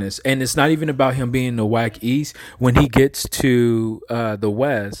like Giannis. And it's not even about him being in the WAC East. When he gets to the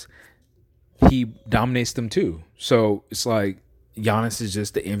West, he dominates them too. So it's like Giannis is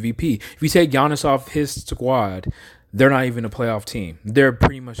just the MVP. If you take Giannis off his squad, they're not even a playoff team. They're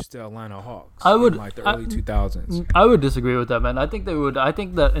pretty much the Atlanta Hawks. In like the early 2000s. I would disagree with that, man. I think they would. I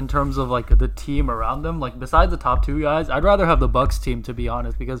think that in terms of like the team around them, like besides the top two guys, I'd rather have the Bucks team, to be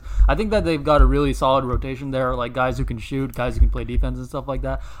honest, because I think that they've got a really solid rotation there, like guys who can shoot, guys who can play defense and stuff like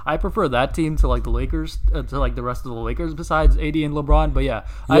that. I prefer that team to like the Lakers, to like the rest of the Lakers besides AD and LeBron. But yeah,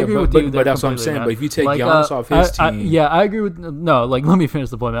 I agree with you. But that's what I'm saying. Man. But if you take like, Giannis off his team, I agree with Like, let me finish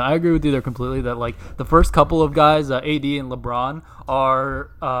the point, man. I agree with you there completely. That like the first couple of guys, AD and LeBron,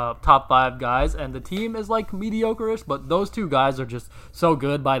 are top 5 guys, and the team is like mediocre-ish, but those two guys are just so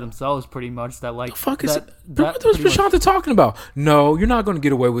good by themselves, pretty much, that like. The fuck is it? What was Prashanta talking about? No, you're not going to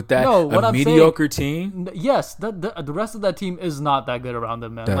get away with that. No, what I'm mediocre team. Yes, the rest of that team is not that good around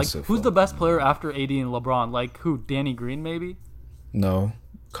them, man. That's like, who's the best player after AD and LeBron? Like who? Danny Green, maybe? No.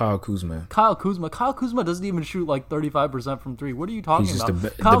 Kyle Kuzma doesn't even shoot like 35% from 3. What are you talking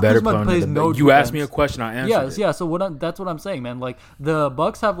about? Kyle Kuzma plays no defense. You asked me a question, I answered it. Yeah. So that's what I'm saying, man. Like the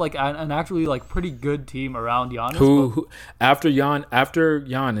Bucks have like an actually like pretty good team around Giannis. Who after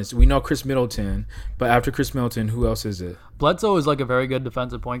Giannis, we know Chris Middleton, but after Chris Middleton, who else is it? Bledsoe is like a very good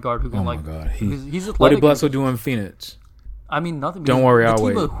defensive point guard who can my God. He's athletic. What did Bledsoe do in Phoenix? I mean, nothing. Don't worry, I'll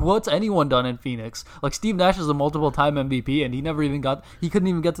wait. What's anyone done in Phoenix? Like Steve Nash is a multiple-time MVP, and he couldn't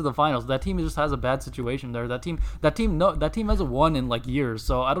even get to the finals. That team just has a bad situation there. That team hasn't won in like years.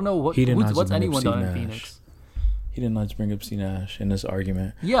 So I don't know what's anyone done in Phoenix. He did not bring up Steve Nash in this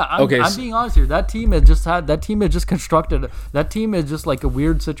argument. Yeah, I'm being honest here. That team is just like a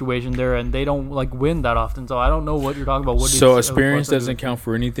weird situation there, and they don't like win that often. So I don't know what you're talking about. So experience doesn't count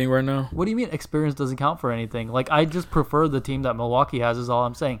for anything right now? What do you mean experience doesn't count for anything? Like I just prefer the team that Milwaukee has is all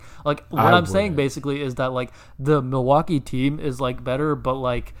I'm saying. Like what I'm saying basically is that like the Milwaukee team is like better, but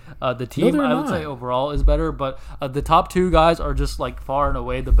like the team I would say overall is better. But the top 2 guys are just like far and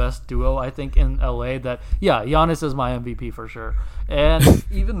away the best duo I think in LA. Giannis is my MVP for sure, and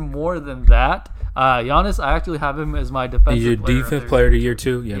even more than that, Giannis, I actually have him as my defensive player of the year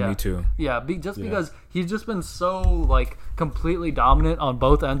too. Yeah, me too. Yeah, because he's just been so like completely dominant on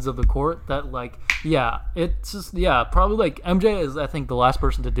both ends of the court that like it's just probably like MJ is I think the last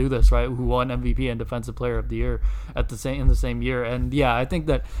person to do this, right, who won MVP and defensive player of the year in the same year. And I think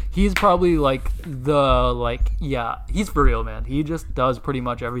that he's probably like he's for real, man. He just does pretty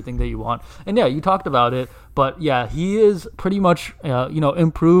much everything that you want. And you talked about it, but he is pretty much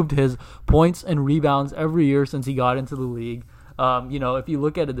improved his points and rebounds every year since he got into the league. If you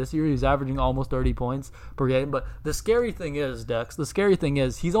look at it this year, he's averaging almost 30 points per game. But the scary thing is, Dex,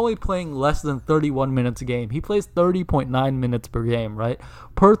 he's only playing less than 31 minutes a game. He plays 30.9 minutes per game, right?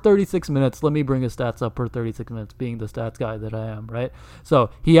 Per 36 minutes, let me bring his stats up per 36 minutes, being the stats guy that I am, right?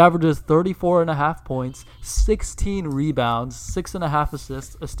 So he averages 34.5 points, 16 rebounds, 6.5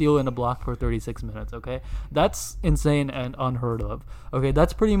 assists, a steal, and a block per 36 minutes, okay? That's insane and unheard of. Okay,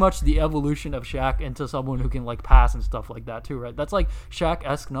 that's pretty much the evolution of Shaq into someone who can like pass and stuff like that too, right? That's like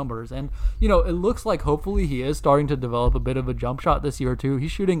Shaq-esque numbers. And, it looks like hopefully he is starting to develop a bit of a jump shot this year too.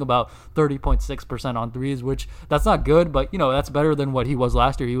 He's shooting about 30.6% on threes, which that's not good, but, that's better than what he was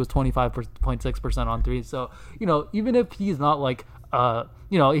last year. He was 25.6% on threes. So, even if he's not like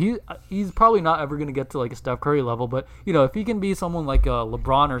he's probably not ever going to get to like a Steph Curry level, but if he can be someone like a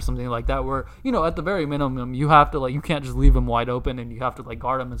LeBron or something like that, where at the very minimum you have to like you can't just leave him wide open and you have to like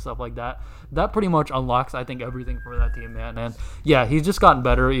guard him and stuff like that. That pretty much unlocks I think everything for that team, man. And he's just gotten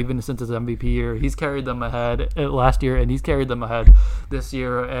better even since his MVP year. He's carried them ahead last year and he's carried them ahead this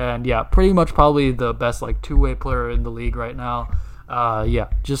year, and pretty much probably the best like two-way player in the league right now.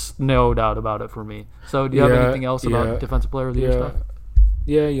 Just no doubt about it for me. So do you have anything else about defensive player of the year stuff?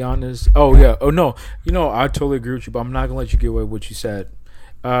 Yeah, Giannis. Oh, yeah. Oh, no. I totally agree with you, but I'm not going to let you get away with what you said.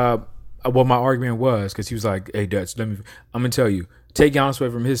 What my argument was, because he was like, hey, Dutch, I'm going to tell you, take Giannis away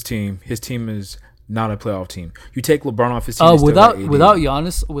from his team is not a playoff team. You take LeBron off his team. Without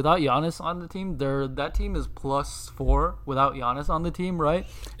Giannis on the team, that team is +4 without Giannis on the team, right?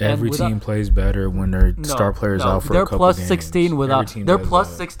 Every team plays better when their star players out for a couple games. They're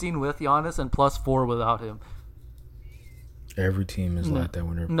 +16 with Giannis and +4 without him. Every team is like that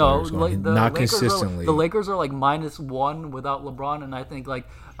when their No, players going. like the Not Lakers consistently. the Lakers are like -1 without LeBron, and I think like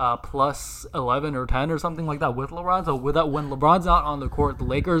plus 11 or 10 or something like that with LeBron. So when LeBron's not on the court, the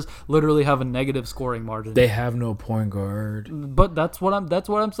Lakers literally have a negative scoring margin. They have no point guard. But that's what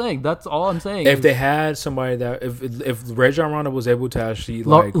I'm saying. That's all I'm saying. If they had somebody that if Rajon Rondo was able to actually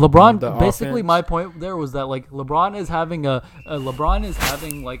LeBron, the basically offense, my point there was that like LeBron is having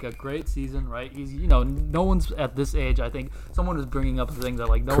like a great season, right? He's no one's at this age. I think someone was bringing up the thing that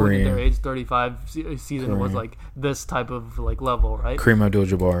like no one in their age 35 season was like this type of like level, right? Kareem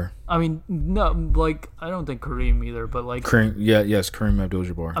Abdul-Jabbar. I mean, no, like I don't think Kareem either, but like Kareem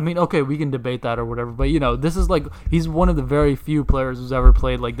Abdul-Jabbar. I mean, okay, we can debate that or whatever, but this is like he's one of the very few players who's ever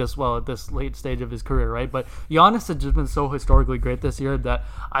played like this well at this late stage of his career, right? But Giannis has just been so historically great this year that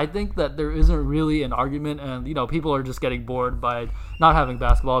I think that there isn't really an argument, and people are just getting bored by not having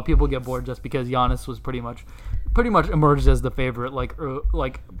basketball. People get bored just because Giannis was pretty much emerged as the favorite like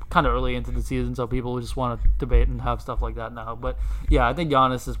kind of early into the season, so people just want to debate and have stuff like that now. But yeah, I think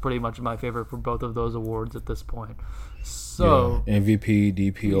Giannis is pretty much my favorite for both of those awards at this point. So MVP,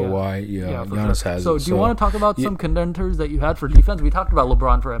 DPOY, Giannis has it. So do you want to talk about some contenders that you had for defense? We talked about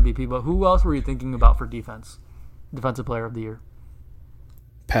LeBron for MVP, but who else were you thinking about for defense? Defensive Player of the Year.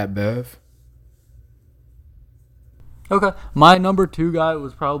 Pat Bev. Okay, my number 2 guy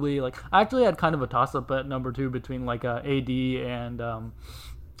was probably I actually had kind of a toss up at number 2 between AD and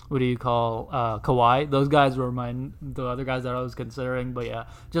Kawhi. Those guys were the other guys that I was considering, but yeah,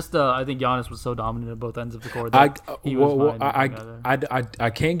 just I think Giannis was so dominant at both ends of the court. I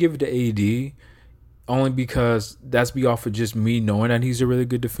can't give it to AD. Only because that's off of just me knowing that he's a really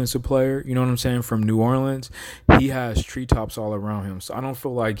good defensive player. You know what I'm saying? From New Orleans, he has treetops all around him. So I don't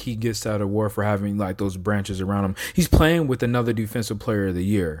feel like he gets that award for having like those branches around him. He's playing with another defensive player of the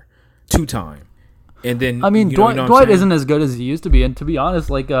year, 2-time. And then I mean, Dwight isn't as good as he used to be. And to be honest,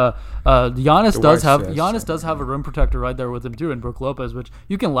 Giannis does have a rim protector right there with him too, and Brook Lopez, which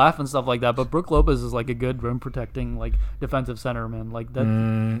you can laugh and stuff like that. But Brook Lopez is like a good rim protecting defensive center, man. Like that.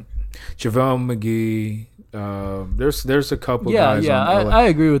 JaVale McGee. There's a couple guys. Yeah, I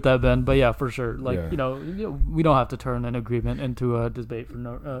agree with that, Ben. But yeah, for sure. We don't have to turn an agreement into a debate for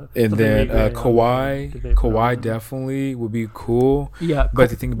no. And then Kawhi definitely would be cool. Yeah, but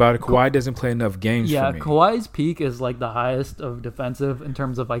the thing about it, Kawhi doesn't play enough games. Yeah, for me. Kawhi's peak is like the highest of defensive in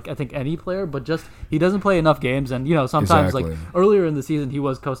terms of I think any player, but just he doesn't play enough games, and sometimes earlier in the season he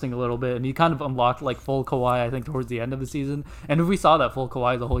was coasting a little bit, and he kind of unlocked full Kawhi I think towards the end of the season, and if we saw that full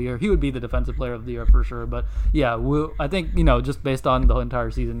Kawhi the whole year, he would be the defensive player of the year for sure. But yeah, I think just based on the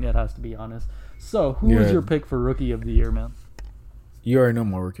entire season, it has to be honest. So who was your pick for rookie of the year, man? You already know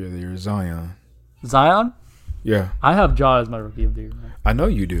my rookie of the year, Zion. Zion? Yeah. I have Ja as my rookie of the year, man. I know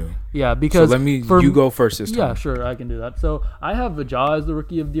you do. Yeah, because... So you go first this time. Yeah, sure, I can do that. So I have Ja as the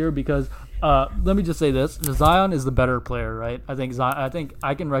rookie of the year because... let me just say this: Zion is the better player, right? I think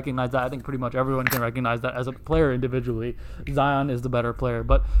I can recognize that. I think pretty much everyone can recognize that as a player individually. Zion is the better player.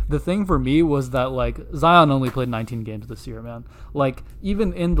 But the thing for me was that Zion only played 19 games this year, man.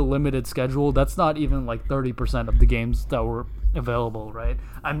 Even in the limited schedule, that's not even 30% of the games that were available, right?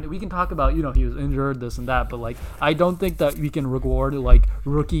 I mean, we can talk about he was injured, this and that, but I don't think that we can reward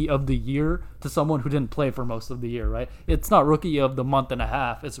rookie of the year to someone who didn't play for most of the year, right? It's not rookie of the month and a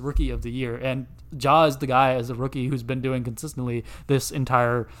half, it's rookie of the year. And Ja is the guy as a rookie who's been doing consistently this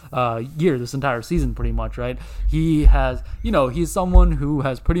entire year, this entire season pretty much, right? He has, he's someone who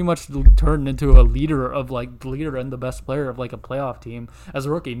has pretty much turned into a leader of the leader and the best player of a playoff team as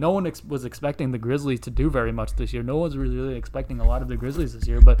a rookie. No one was expecting the Grizzlies to do very much this year. No one's really expecting a lot of the Grizzlies this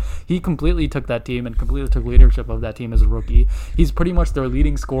year, but he completely took that team and completely took leadership of that team as a rookie. He's pretty much their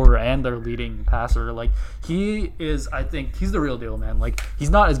leading scorer and their leading passer. He is, I think, he's the real deal, man. He's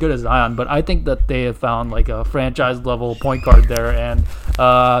not as good as Zion, but I think that they have found a franchise level point guard there. And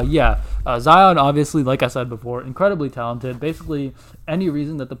Zion, obviously, like I said before, incredibly talented. Basically, any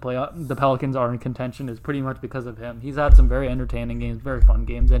reason that the Pelicans are in contention is pretty much because of him. He's had some very entertaining games, very fun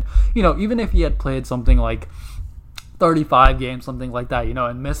games, and even if he had played something 35 games, something like that,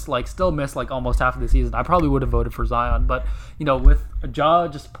 and still missed almost half of the season, I probably would have voted for Zion. But, with Ja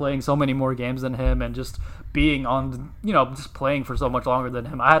just playing so many more games than him and just being on, just playing for so much longer than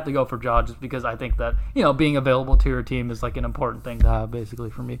him, I had to go for Ja just because I think that, being available to your team is an important thing to have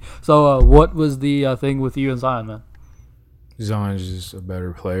basically for me. So what was the thing with you and Zion, man? Zion is just a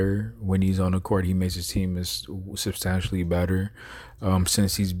better player. When he's on the court, he makes his team is substantially better.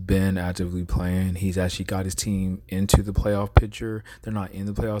 Since he's been actively playing, he's actually got his team into the playoff picture. They're not in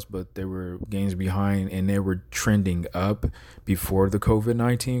the playoffs, but they were games behind, and they were trending up before the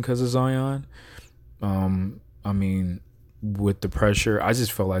COVID-19 because of Zion. with the pressure. I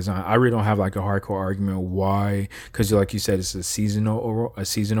just felt like Zion. I really don't have like a hardcore argument why, because like you said, it's a season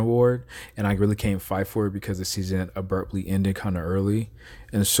award, and I really can't fight for it because the season abruptly ended kind of early,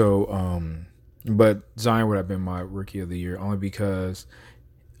 and so but Zion would have been my rookie of the year only because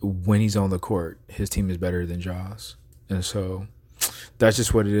when he's on the court, his team is better than Ja's, and so that's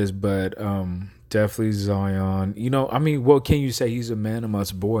just what it is. But definitely Zion. You know, I mean, what can you say? He's a man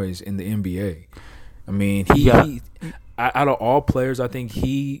amongst boys in the NBA. I mean, he out of all players, I think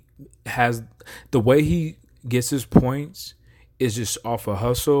he has the way he gets his points is just off a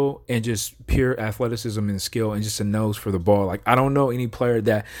hustle and just pure athleticism and skill and just a nose for the ball. Like, I don't know any player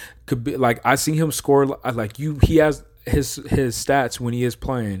that could be like, I seen him score like he has his stats when he is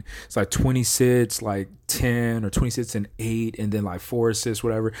playing. It's like 26, like 10 or 26 and 8, and then like 4 assists,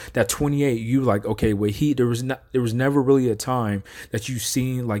 whatever. That 28, you like, okay, wait, there was never really a time that you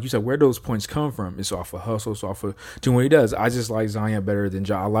seen, like you said, where those points come from. It's off of hustle, it's off of doing what he does. I just like Zion better than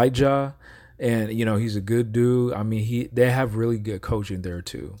Ja. I like Ja, and you know, he's a good dude. I mean, they have really good coaching there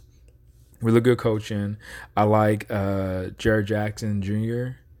too. Really good coaching. I like Jared Jackson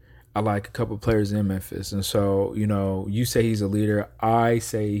Jr. I like a couple of players in Memphis, and so, you know, you say he's a leader. I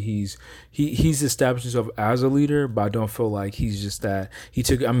say he's established himself as a leader, but I don't feel like he's just that. He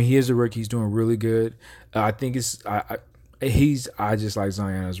is a rookie. He's doing really good. I think I just like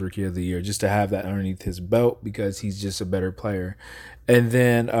Zion as rookie of the year, just to have that underneath his belt because he's just a better player. And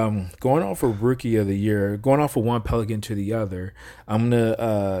then going off of rookie of the year, going off of one Pelican to the other, I'm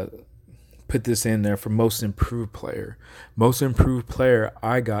gonna put this in there for most improved player. Most improved player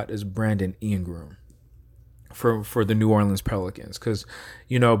I got is Brandon Ingram for the New Orleans Pelicans, because,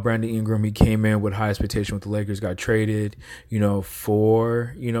 you know, Brandon Ingram, he came in with high expectation with the Lakers, got traded, you know,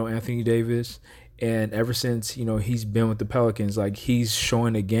 for, you know, Anthony Davis, and ever since, you know, he's been with the Pelicans, like, he's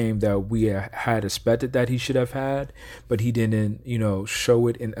showing a game that we had expected that he should have had, but he didn't, you know, show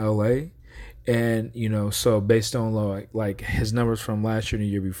it in LA. And, you know, so based on like his numbers from last year and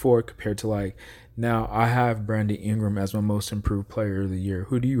the year before compared to like now, I have Brandon Ingram as my most improved player of the year.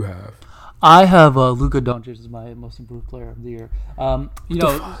 Who do you have? I have Luka Doncic as my most improved player of the year. You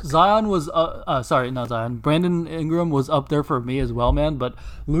know, Zion was Brandon Ingram was up there for me as well, man. But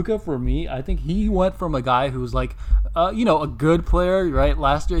Luka, for me, I think he went from a guy who's like, you know, a good player, right?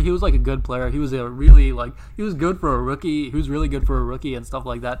 Last year he was like a good player. He was he was good for a rookie. He was really good for a rookie and stuff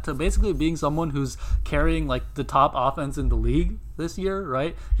like that. To basically being someone who's carrying like the top offense in the league this year,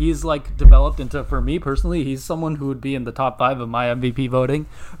 right? He's like developed into, for me personally, he's someone who would be in the top 5 of my MVP voting,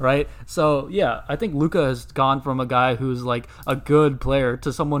 right? So yeah, I think Luka has gone from a guy who's like a good player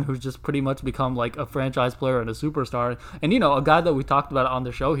to someone who's just pretty much become like a franchise player and a superstar. And, you know, a guy that we talked about on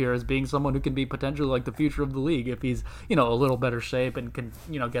the show here as being someone who can be potentially like the future of the league if he's, you know, a little better shape and can,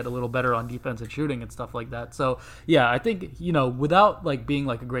 you know, get a little better on defense and shooting and stuff like that. So yeah, I think, you know, without like being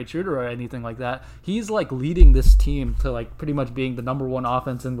like a great shooter or anything like that, he's like leading this team to like pretty much being the number 1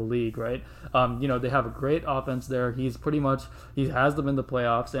 offense in the league, right? You know, they have a great offense there. He has them in the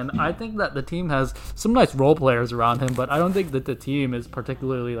playoffs, and I think that the team has some nice role players around him, but I don't think that the team is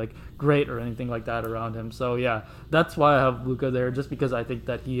particularly like great or anything like that around him. So yeah, that's why I have Luka there, just because I think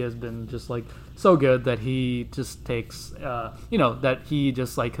that he has been just like so good that he just takes, you know, that he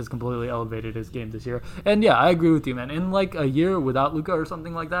just like has completely elevated his game this year. And yeah, I agree with you, man. In like a year without Luka or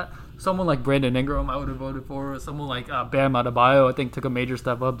something like that, someone like Brandon Ingram I would have voted for. Someone like Bam Adebayo, I think, took a major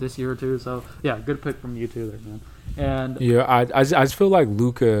step up this year too. So yeah, good pick from you too there, man. And yeah, I just feel like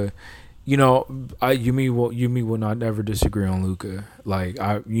Luka, you know, you will not never disagree on Luka. Like,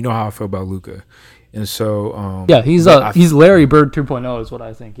 you know how I feel about Luka, and so yeah, he's Larry Bird 2.0 is what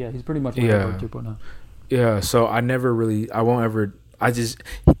I think. Yeah, he's pretty much Larry Bird 2.0. Yeah, so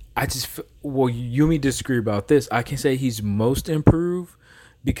well, you and me disagree about this. I can say he's most improved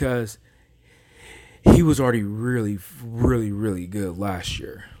because he was already really, really, really good last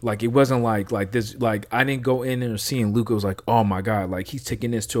year. Like, it wasn't like this. Like, I didn't go in there seeing Luka was like, oh my god, like he's taking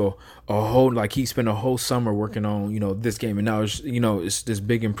this to a whole, like he spent a whole summer working on, you know, this game, and now it's, you know, it's this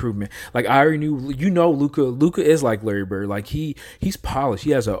big improvement. Like, I already knew, you know, Luka is like Larry Bird. Like, he's polished. He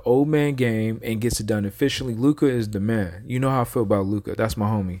has an old man game and gets it done efficiently. Luka is the man. You know how I feel about Luka. That's my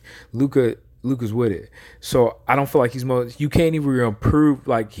homie. Luka's with it, so I don't feel like you can't even improve.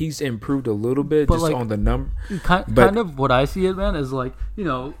 Like, he's improved a little bit, but just like, on the number. Kind of what I see it, man, is like, you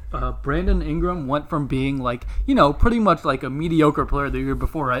know, Brandon Ingram went from being like, you know, pretty much like a mediocre player the year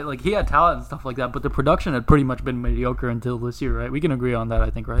before, right? Like, he had talent and stuff like that, but the production had pretty much been mediocre until this year, right? We can agree on that,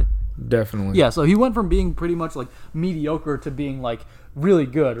 I think, right? Definitely. Yeah, so he went from being pretty much like mediocre to being like really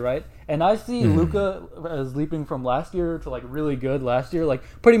good, right? And I see Luka as leaping from last year to like really good last year, like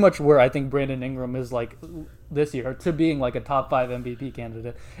pretty much where I think Brandon Ingram is like this year to being like a top 5 MVP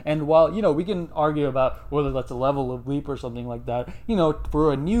candidate. And while, we can argue about whether that's a level of leap or something like that,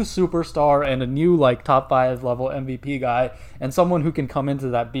 for a new superstar and a new like top 5 level MVP guy and someone who can come into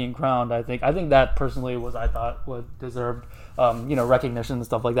that being crowned, I think that personally I thought was deserved recognition and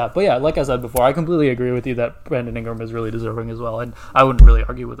stuff like that. But yeah, like I said before, I completely agree with you that Brandon Ingram is really deserving as well, and I wouldn't really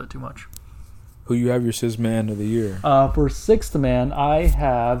argue with it too much. Who you have your sixth man of the year? For sixth man, I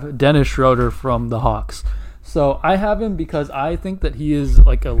have Dennis Schroeder from the Hawks. So I have him because I think that he is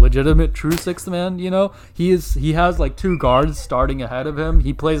like a legitimate true sixth man. He has like 2 guards starting ahead of him.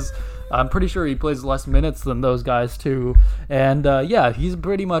 I'm pretty sure he plays less minutes than those guys too. And he's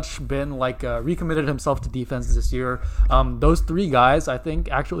pretty much been like recommitted himself to defense this year. Those 3 guys I think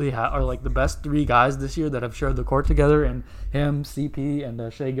actually are like the best 3 guys this year that have shared the court together, and him, CP,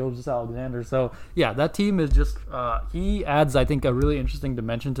 and Shai Gilgeous-Alexander. So yeah, that team is just he adds, I think, a really interesting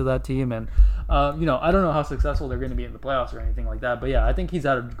dimension to that team. And I don't know how successful they're going to be in the playoffs or anything like that, but yeah, I think he's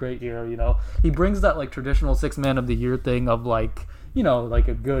had a great year. He brings that like traditional 6 man of the year thing of like, like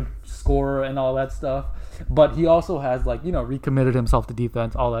a good scorer and all that stuff. But he also has like, recommitted himself to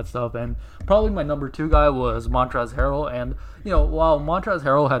defense, all that stuff. And probably my number 2 guy was Montrezl Harrell. And, while Montrezl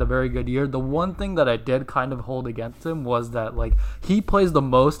Harrell had a very good year, the one thing that I did kind of hold against him was that like he plays the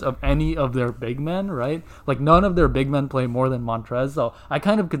most of any of their big men, right? Like none of their big men play more than Montrez. So I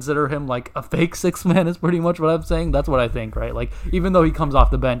kind of consider him like a fake 6 man is pretty much what I'm saying. That's what I think, right? Like even though he comes off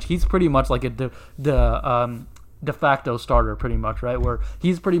the bench, he's pretty much like a de facto starter pretty much, right? Where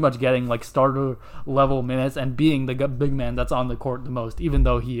he's pretty much getting like starter level minutes and being the big man that's on the court the most, even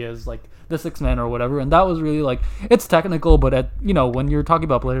though he is like the 6th man or whatever. And that was really like, it's technical, but when you're talking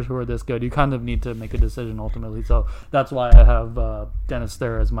about players who are this good, you kind of need to make a decision ultimately. So that's why I have Dennis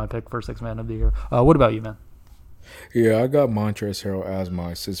there as my pick for 6th man of the year. What about you, man? Yeah, I got Montrezl Harrell as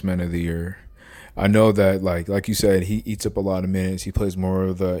my 6th man of the year. I know that, like you said, he eats up a lot of minutes. He plays more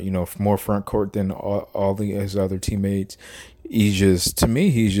of the, more front court than all his other teammates. He is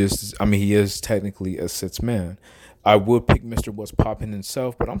technically a 6th man. I would pick Mr. What's Poppin'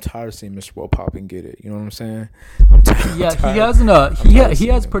 himself, but I'm tired of seeing Mr. What's Poppin' get it. You know what I'm saying? He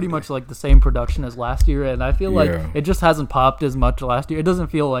has pretty much like the same production as last year, and I feel like it just hasn't popped as much last year. It doesn't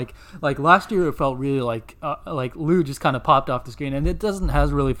feel like last year it felt really like Lou just kind of popped off the screen, and it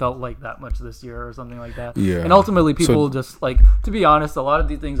has really felt like that much this year or something like that. Yeah. And ultimately people just like, to be honest, a lot of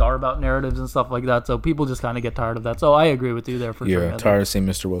these things are about narratives and stuff like that, so people just kind of get tired of that. So I agree with you there for sure. Yeah, tired of seeing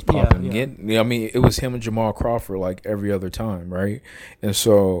Mr. What's Poppin'. I mean, it was him and Jamal Crawford like every other time, right? And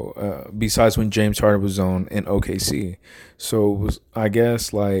so besides when James Harden was on in OKC, so it was, I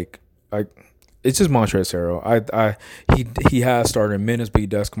guess, it's just Montrezl Harrell. He has started minutes, but he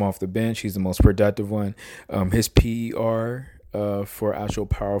does come off the bench. He's the most productive one. His PER for actual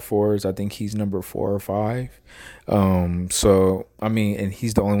power forwards, I think he's number 4 or 5. So I mean, and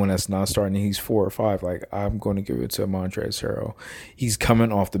he's the only one that's not starting. He's 4 or 5. Like, I'm going to give it to Montrezl Harrell. He's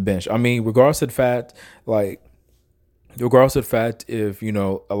coming off the bench. I mean, regardless of the fact, if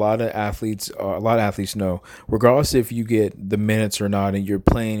a lot of athletes know, regardless if you get the minutes or not and you're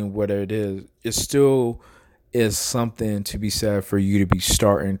playing whatever it is, it still is something to be said for you to be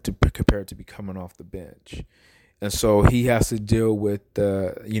starting to compared to be coming off the bench. And so he has to deal with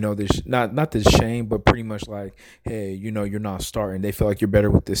this, not this shame, but pretty much like, hey, you're not starting. They feel like you're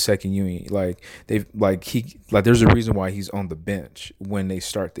better with this second unit. There's a reason why he's on the bench when they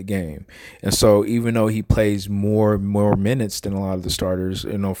start the game. And so even though he plays more minutes than a lot of the starters,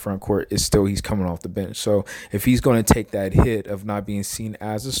 front court, it's still he's coming off the bench. So if he's going to take that hit of not being seen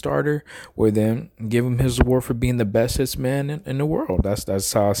as a starter, well, then give him his award for being the best sixth man in the world.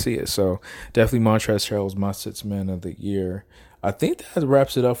 That's how I see it. So definitely Montrezl Harrell is my sixth man of the year. I think that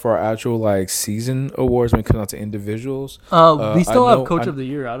wraps it up for our actual season awards when it comes out to individuals. We still have Coach of the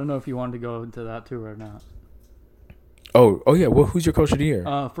Year. I don't know if you wanted to go into that too or not. Oh yeah. Well, who's your Coach of the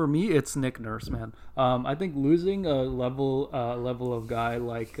Year? For me, it's Nick Nurse, man. I think losing a level of guy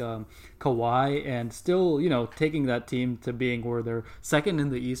like Kawhi and still, taking that team to being where they're second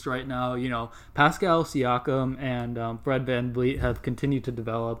in the East right now. Pascal Siakam and Fred VanVleet have continued to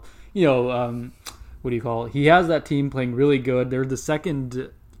develop. He has that team playing really good. They're the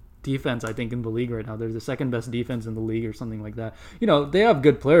second defense, I think, in the league right now. They're the second best defense in the league or something like that. They have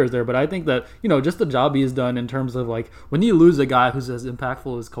good players there, but I think that, just the job he's done in terms of when you lose a guy who's as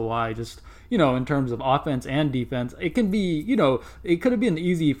impactful as Kawhi, just, in terms of offense and defense, it can be, it could have been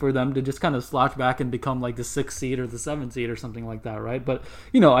easy for them to just kind of slouch back and become the 6th seed or the 7th seed or something like that, right? But,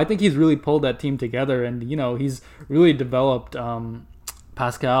 I think he's really pulled that team together and, he's really developed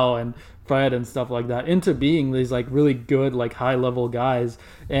Pascal and Fred and stuff like that into being these like really good like high level guys.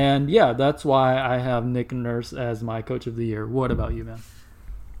 And yeah, that's why I have Nick Nurse as my coach of the year. What about you, man?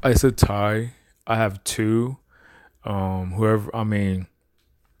 It's a tie. I have two. One's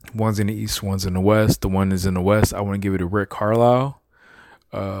in the East, one's in the West. The one is in the West. I want to give it to Rick Carlisle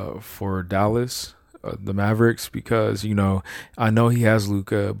for Dallas, the Mavericks, because, I know he has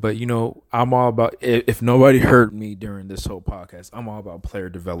Luka, but, I'm all about, if nobody heard me during this whole podcast, I'm all about player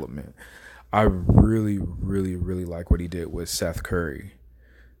development. I really, really, really like what he did with Seth Curry.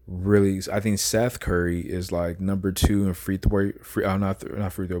 Really, I think Seth Curry is like number 2 in three-point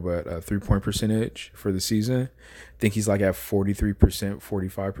percentage for the season. I think he's like at 43%,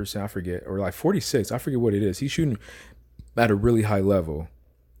 45%, I forget, or like 46. I forget what it is. He's shooting at a really high level.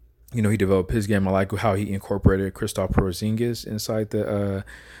 He developed his game. I like how he incorporated Kristaps Porzingis inside the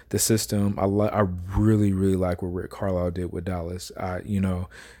system. I really, really like what Rick Carlisle did with Dallas.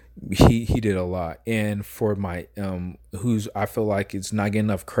 He did a lot. And for my who's I feel like it's not getting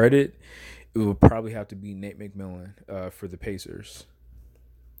enough credit, it would probably have to be Nate McMillan for the Pacers.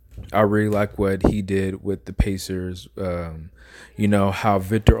 I really like what he did with the Pacers. How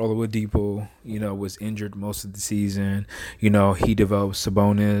Victor Oladipo, was injured most of the season. He developed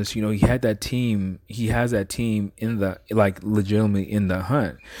Sabonis. He had that team. He has that team in the legitimately in the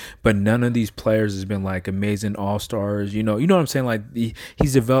hunt. But none of these players has been like amazing all-stars. You know what I'm saying? Like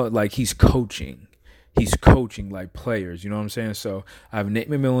he's developed, like he's coaching. He's coaching like players, you know what I'm saying? So I have Nate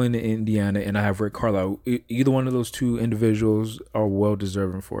McMillan in Indiana, and I have Rick Carlisle. Either one of those two individuals are well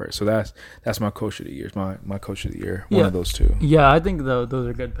deserving for it. So that's my coach of the year. It's my coach of the year. One of those two. Yeah, I think those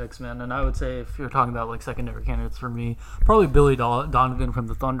are good picks, man. And I would say if you're talking about like secondary candidates for me, probably Billy Donovan from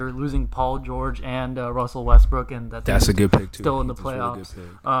the Thunder, losing Paul George and Russell Westbrook, and that's a good pick too. Still in the playoffs.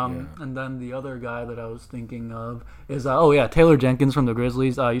 Really And then the other guy that I was thinking of is Taylor Jenkins from the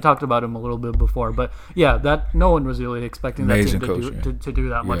Grizzlies. You talked about him a little bit before, but yeah, that no one was really expecting that team to do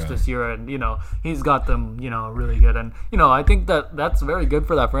that much this year, and he's got them really good, and I think that's very good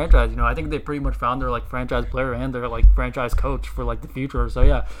for that franchise. I think they pretty much found their like franchise player and their like franchise coach for like the future. So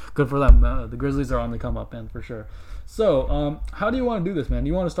yeah, good for them. The Grizzlies are on the come up, man, for sure. So how do you want to do this, man? Do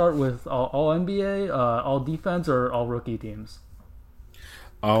you want to start with all NBA, all defense, or all rookie teams?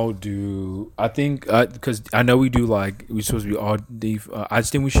 I think because I know we're supposed to be all I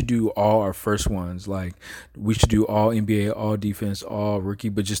just think we should do all our first ones. Like we should do all NBA, all defense, all rookie,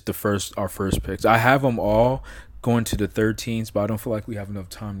 but just our first picks. I have them all going to the 13s, but I don't feel like we have enough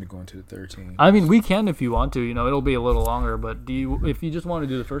time to go into the 13s. I mean, we can if you want to. It'll be a little longer, but if you just want to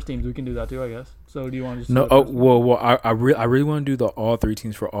do the first teams, we can do that too, I guess. So do you want to just I really want to do the all 3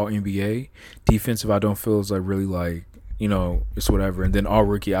 teams for all NBA. Defensive, I don't feel is like really like. It's whatever. And then all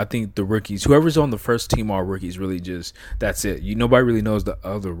rookie, I think the rookies, whoever's on the first team, all rookies, really just, that's it. Nobody really knows the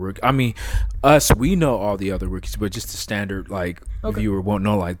other rookie. I mean, we know all the other rookies, but just the standard, viewer won't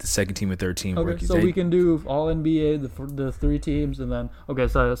know, like, the second team and third team rookies. So we can do all NBA, the 3 teams, and then,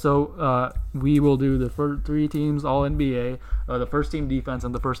 so we will do the 3 teams, all NBA, the first team defense,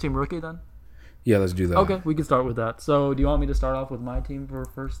 and the first team rookie then? Yeah, let's do that. Okay, we can start with that. So, do you want me to start off with my team for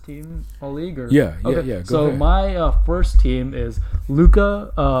first team all league? Or? Yeah. Go ahead. My first team is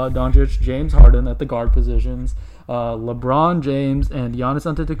Luka Doncic, James Harden at the guard positions, LeBron James and Giannis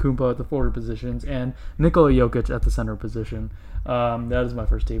Antetokounmpo at the forward positions, and Nikola Jokic at the center position. That is my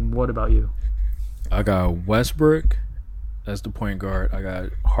first team. What about you? I got Westbrook as the point guard. I got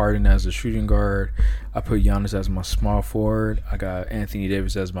Harden as the shooting guard. I put Giannis as my small forward. I got Anthony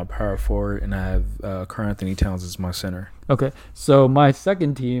Davis as my power forward, and I have Karl-Anthony Towns as my center. Okay, so my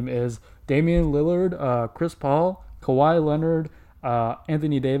second team is Damian Lillard, Chris Paul, Kawhi Leonard,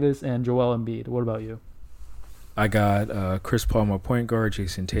 Anthony Davis, and Joel Embiid. What about you? I got Chris Paul, my point guard.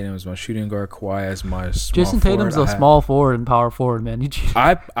 Jason Tatum as my shooting guard. Kawhi as my small Jason forward. Tatum's a small forward and power forward, man. You cheated.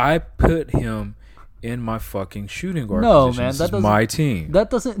 I put him in my fucking shooting guard position. Man, that's my team.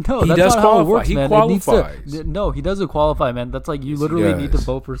 That doesn't. No, he that's does not qualify. How it works, he man. qualifies. He doesn't qualify, man. That's like you literally need to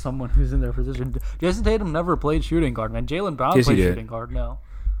vote for someone who's in their position. Jason Tatum never played shooting guard, man. Jaylen Brown played shooting guard. No.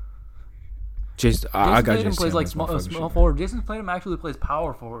 Jason Tatum plays like small forward. Jason Tatum actually plays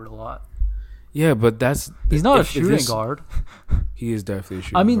power forward a lot. Yeah, but he's not a shooting guard. He is definitely a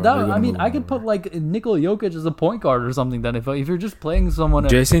shooting guard. I could put like Nikola Jokic as a point guard or something. Then if you're just playing someone,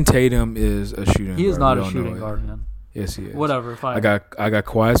 Jason Tatum is a shooting guard. He is not a shooting guard, man. Yes, he is. Whatever, fine. I got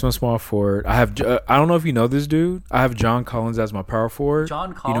Kawhi as my small forward. I have I don't know if you know this dude. I have John Collins as my power forward.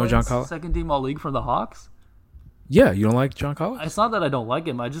 John Collins, second team all league for the Hawks. Yeah, you don't like John Collins? It's not that I don't like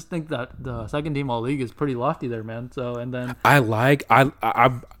him. I just think that the second team all league is pretty lofty there, man. So and then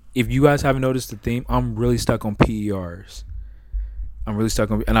I if you guys haven't noticed the theme, I'm really stuck on PERs. I'm really stuck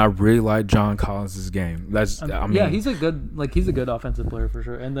on, and I really like John Collins' game. That's I mean, yeah, he's a good offensive player for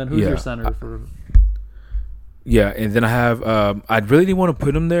sure. And then who's your center for? Yeah, and then I have I really didn't want to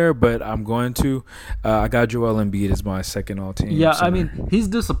put him there, but I'm going to. I got Joel Embiid as my second all-team. Yeah, center. I mean, he's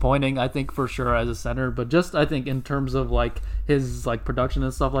disappointing, I think, for sure as a center, but just I think in terms of like his like production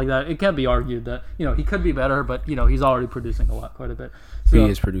and stuff like that, it can't be argued that he could be better, but he's already producing quite a bit. So, he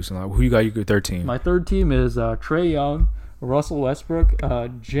is producing a lot. Who you got? Your third team? My third team is Trae Young, Russell Westbrook,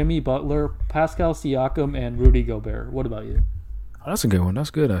 Jimmy Butler, Pascal Siakam, and Rudy Gobert. What about you? Oh, that's a good one.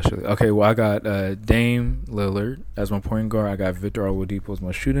 That's good, actually. Okay, well, I got Dame Lillard as my point guard. I got Victor Oladipo as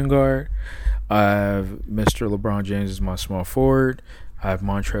my shooting guard. I have Mr. LeBron James as my small forward. I have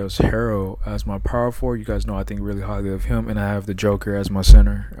Montrezl Harrell as my power forward. You guys know I think really highly of him. And I have the Joker as my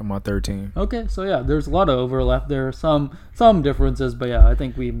center on my third team. Okay, so yeah, there's a lot of overlap there. Some differences, but yeah, I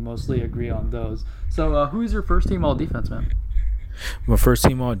think we mostly agree on those. So who's your first team all defense, man? My first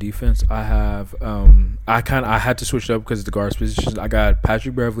team all defense, I have I had to switch it up because of the guards positions. I got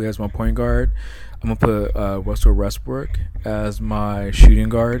Patrick Beverley as my point guard. I'm gonna put Russell Westbrook as my shooting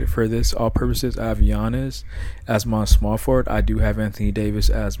guard for this all purposes. I have Giannis as my small forward. I do have Anthony Davis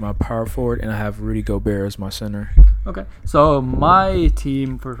as my power forward, and I have Rudy Gobert as my center. Okay, so my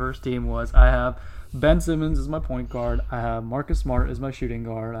team for first team was I have Ben Simmons is my point guard. I have Marcus Smart as my shooting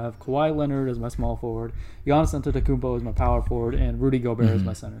guard. I have Kawhi Leonard as my small forward. Giannis Antetokounmpo as my power forward, and Rudy Gobert as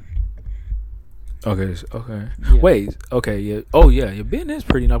my center. Okay. Yeah. Wait. Okay. Yeah. Oh yeah. Ben is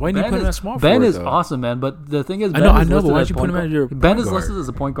pretty nice. Why didn't you put him as small forward? Ben is though? awesome, man. But the thing is, I know. But why did you put him as your Ben point is guard? listed as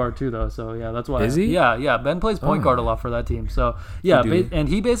a point guard too, though. So yeah, that's why. Is he? Yeah. Ben plays point guard a lot for that team. So yeah, and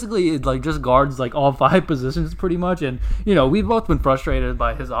he basically like just guards like all 5 positions pretty much. And we've both been frustrated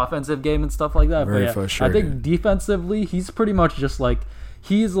by his offensive game and stuff like that. Very but yeah, frustrated. I think defensively, he's pretty much just like.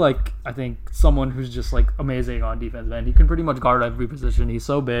 He's like, I think, someone who's just like amazing on defense, man. He can pretty much guard every position. He's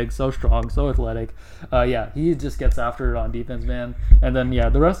so big, so strong, so athletic. Yeah, he just gets after it on defense, man. And then, yeah,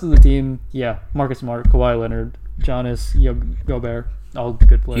 the rest of the team, yeah, Marcus Smart, Kawhi Leonard, Giannis, Gobert, all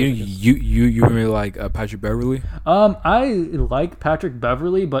good players. You really like Patrick Beverley? I like Patrick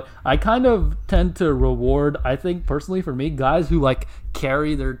Beverley, but I kind of tend to reward, I think personally for me, guys who like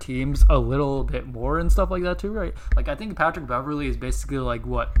carry their teams a little bit more and stuff like that too, right? Like I think Patrick Beverley is basically like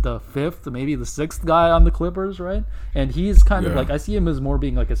what, the 5th, maybe the 6th guy on the Clippers, right? And he's kind of like, I see him as more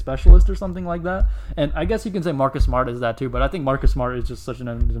being like a specialist or something like that. And I guess you can say Marcus Smart is that too, but I think Marcus Smart is just such an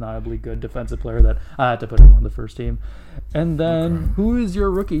undeniably good defensive player that I had to put him on the first team. And then who is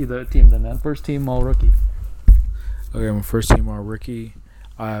your rookie team then, man? First team all rookie. Okay, my first team all rookie.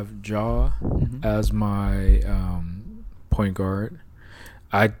 I have Ja as my point guard.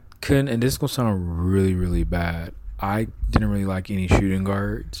 I couldn't, and this is gonna sound really, really bad. I didn't really like any shooting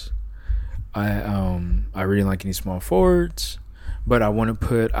guards. I really didn't like any small forwards. But I want to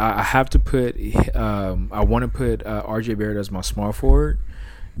put RJ Barrett as my small forward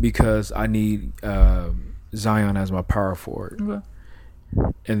because I need Zion as my power forward. Okay.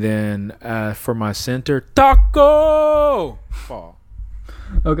 And then for my center, Taco Fall.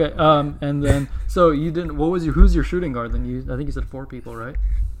 Okay, and then so you didn't. Who's your shooting guard? Then I think you said 4 people, right?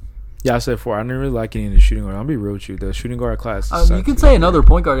 Yeah, I said 4. I didn't really like any of the shooting guard. I'll be real with you. The shooting guard class. You can say another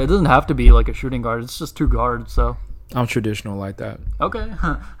point guard. It doesn't have to be like a shooting guard. It's just 2 guards. So I'm traditional like that. Okay,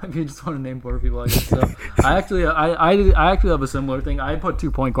 if you just want to name 4 people, I guess. So I actually have a similar thing. I put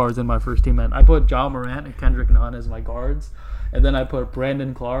 2 point guards in my first team, and I put Ja Morant and Kendrick Nunn as my guards. And then I put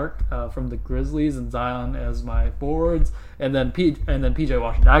Brandon Clark from the Grizzlies and Zion as my forwards, and then PJ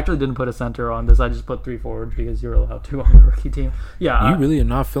Washington. I actually didn't put a center on this. I just put 3 forwards because you're allowed 2 on the rookie team. Yeah, you really are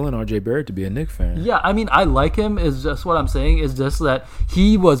not feeling RJ Barrett to be a Knicks fan. Yeah, I mean I like him. Is just what I'm saying. Is just that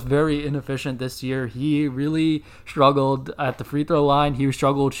he was very inefficient this year. He really struggled at the free throw line. He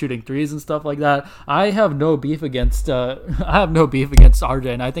struggled shooting threes and stuff like that. I have no beef against RJ,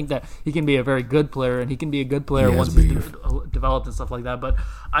 and I think that he can be a very good player, and he can be a good player once he's developed and stuff like that. But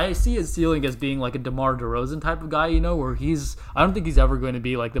I see his ceiling as being like a DeMar DeRozan type of guy, where I don't think he's ever going to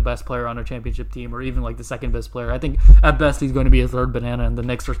be like the best player on a championship team or even like the second best player. I think at best he's going to be a third banana, and the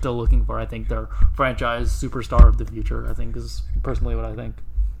Knicks are still looking for, I think, their franchise superstar of the future, I think, is personally what I think.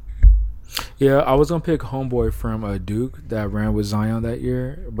 Yeah, I was gonna pick homeboy from Duke that ran with Zion that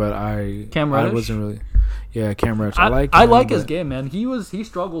year, but Cam Reddish? I wasn't really. Yeah, Cam Reddish. I like his game, man. He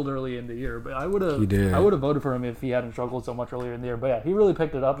struggled early in the year, but I would have voted for him if he hadn't struggled so much earlier in the year. But yeah, he really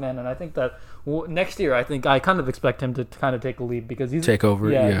picked it up, man. And I think that next year, I kind of expect him to kind of take a lead because he's take over.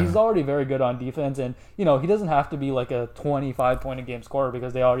 Yeah, he's already very good on defense, and he doesn't have to be like a 25-point a game scorer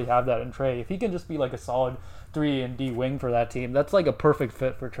because they already have that in Trae. If he can just be like a solid 3 and D wing for that team, that's like a perfect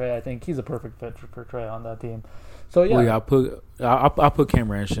fit for Trae. I think he's a perfect fit for Trae on that team. So yeah, Well, yeah, I put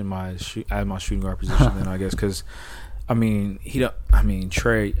Cam Ranch in as my shooting guard position. Then I guess because I mean he don't. I mean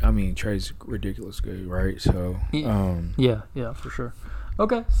Trey's ridiculous good, right? So yeah, for sure.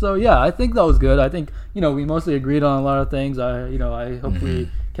 Okay, so yeah, I think that was good. I think we mostly agreed on a lot of things. I hope we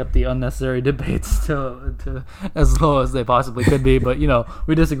kept the unnecessary debates to as low as they possibly could be. But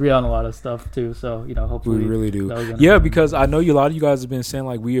we disagree on a lot of stuff too. So hopefully we really do. Yeah, because I know a lot of you guys have been saying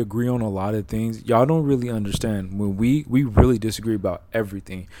like we agree on a lot of things. Y'all don't really understand when we really disagree about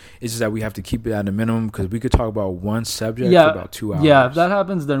everything. It's just that we have to keep it at a minimum because we could talk about one subject for about 2 hours. Yeah, if that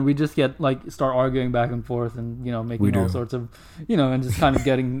happens, then we just get start arguing back and forth and making all sorts of and just kind of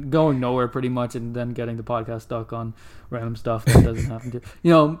going nowhere pretty much, and then getting the podcast stuck on random stuff that doesn't happen to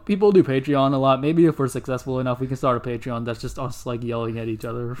people do Patreon a lot. Maybe if we're successful enough, we can start a Patreon that's just us like yelling at each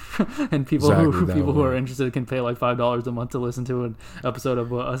other and people who are interested can pay like $5 a month to listen to an episode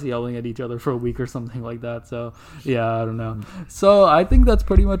of us yelling at each other for a week or something like that. So yeah, I don't know. So I think that's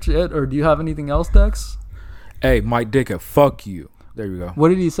pretty much it. Or do you have anything else, Dex? Hey, Mike Ditka, fuck you. There you go. What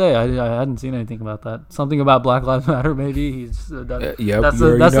did he say? I hadn't seen anything about that. Something about Black Lives Matter, maybe. He's done. Yep, that's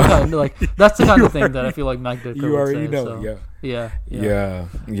the kind of thing that I feel like Mike Ditka you would already say, know. so.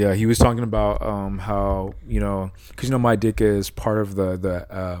 Yeah. He was talking about how because Mike Ditka is part of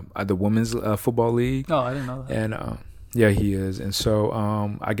the women's football league. Oh, I didn't know that. And yeah, he is. And so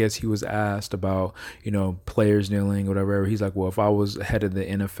I guess he was asked about players kneeling or whatever. He's like, well, if I was head of the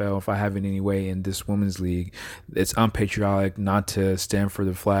NFL, if I have it anyway in this women's league, it's unpatriotic not to stand for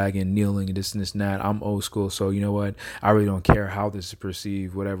the flag and kneeling and this and this and that. I'm old school, so you know what? I really don't care how this is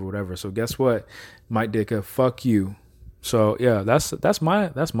perceived, whatever. So guess what, Mike Ditka, fuck you. So yeah, that's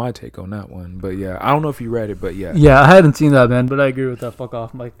my take on that one. But yeah, I don't know if you read it, but yeah. Yeah, I hadn't seen that, man, but I agree with that. Fuck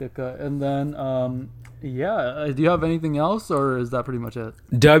off, Mike Ditka. And then do you have anything else, or is that pretty much it?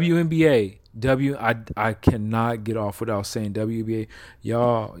 WNBA. I cannot get off without saying WNBA.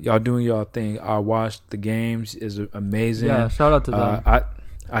 Y'all doing y'all thing. I watched the games. Is amazing. Yeah, shout out to them.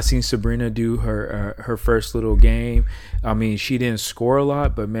 I seen Sabrina do her first little game. I mean, she didn't score a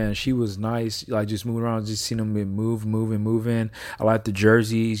lot, but man, she was nice. Like just moving around, just seeing them moving. I like the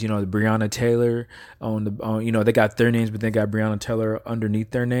jerseys. The Breonna Taylor they got their names, but they got Breonna Taylor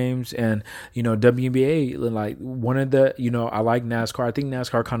underneath their names. And WNBA, like one of the I like NASCAR. I think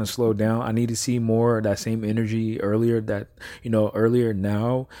NASCAR kind of slowed down. I need to see more of that same energy earlier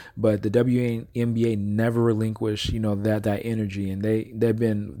now. But the WNBA never relinquished that energy, and they've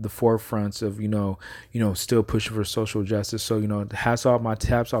been the forefronts of still pushing for social justice. So my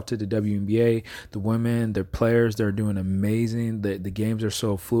taps off to the WNBA, the women, their players, they're doing amazing. The games are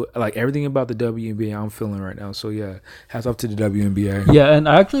so fluid, like everything about the WNBA I'm feeling right now. So yeah, hats off to the WNBA. Yeah, and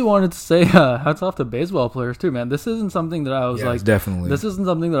I actually wanted to say hats off to baseball players too, man. This isn't something that I was definitely. This isn't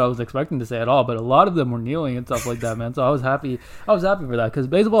something that I was expecting to say at all, but a lot of them were kneeling and stuff like that, man. So I was happy for that, because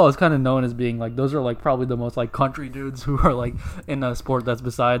baseball is kind of known as being like, those are like probably the most like country dudes who are like in a sport that's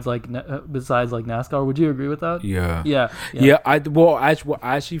besides NASCAR. Would you agree with that? Yeah. I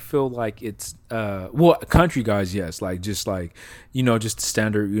actually feel like it's country guys, yes, like just like just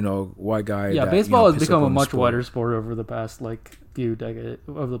standard white guy. Yeah, baseball has become a much wider sport over the past few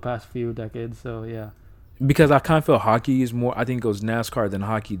decades. So yeah. Because I kind of feel hockey is more, I think it goes NASCAR than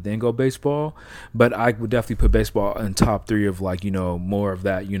hockey, then go baseball. But I would definitely put baseball in top 3 of more of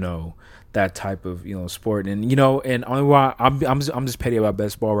that, that type of sport. And and only why I'm just petty about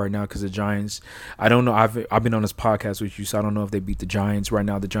baseball right now because the Giants. I don't know. I've been on this podcast with you, so I don't know if they beat the Giants right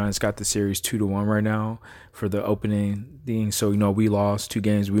now. The Giants got the series 2-1 right now for the opening thing. So we lost 2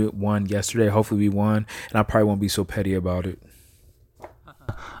 games. We won yesterday. Hopefully we won, and I probably won't be so petty about it.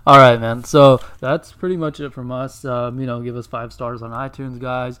 All right, man. So that's pretty much it from us. Give us 5 stars on iTunes,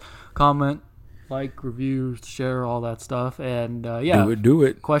 guys. Comment, like, review, share, all that stuff. And do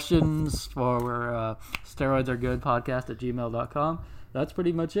it. Questions for steroids are good podcast@gmail.com. That's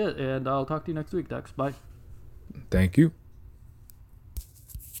pretty much it. And I'll talk to you next week, Dex. Bye. Thank you.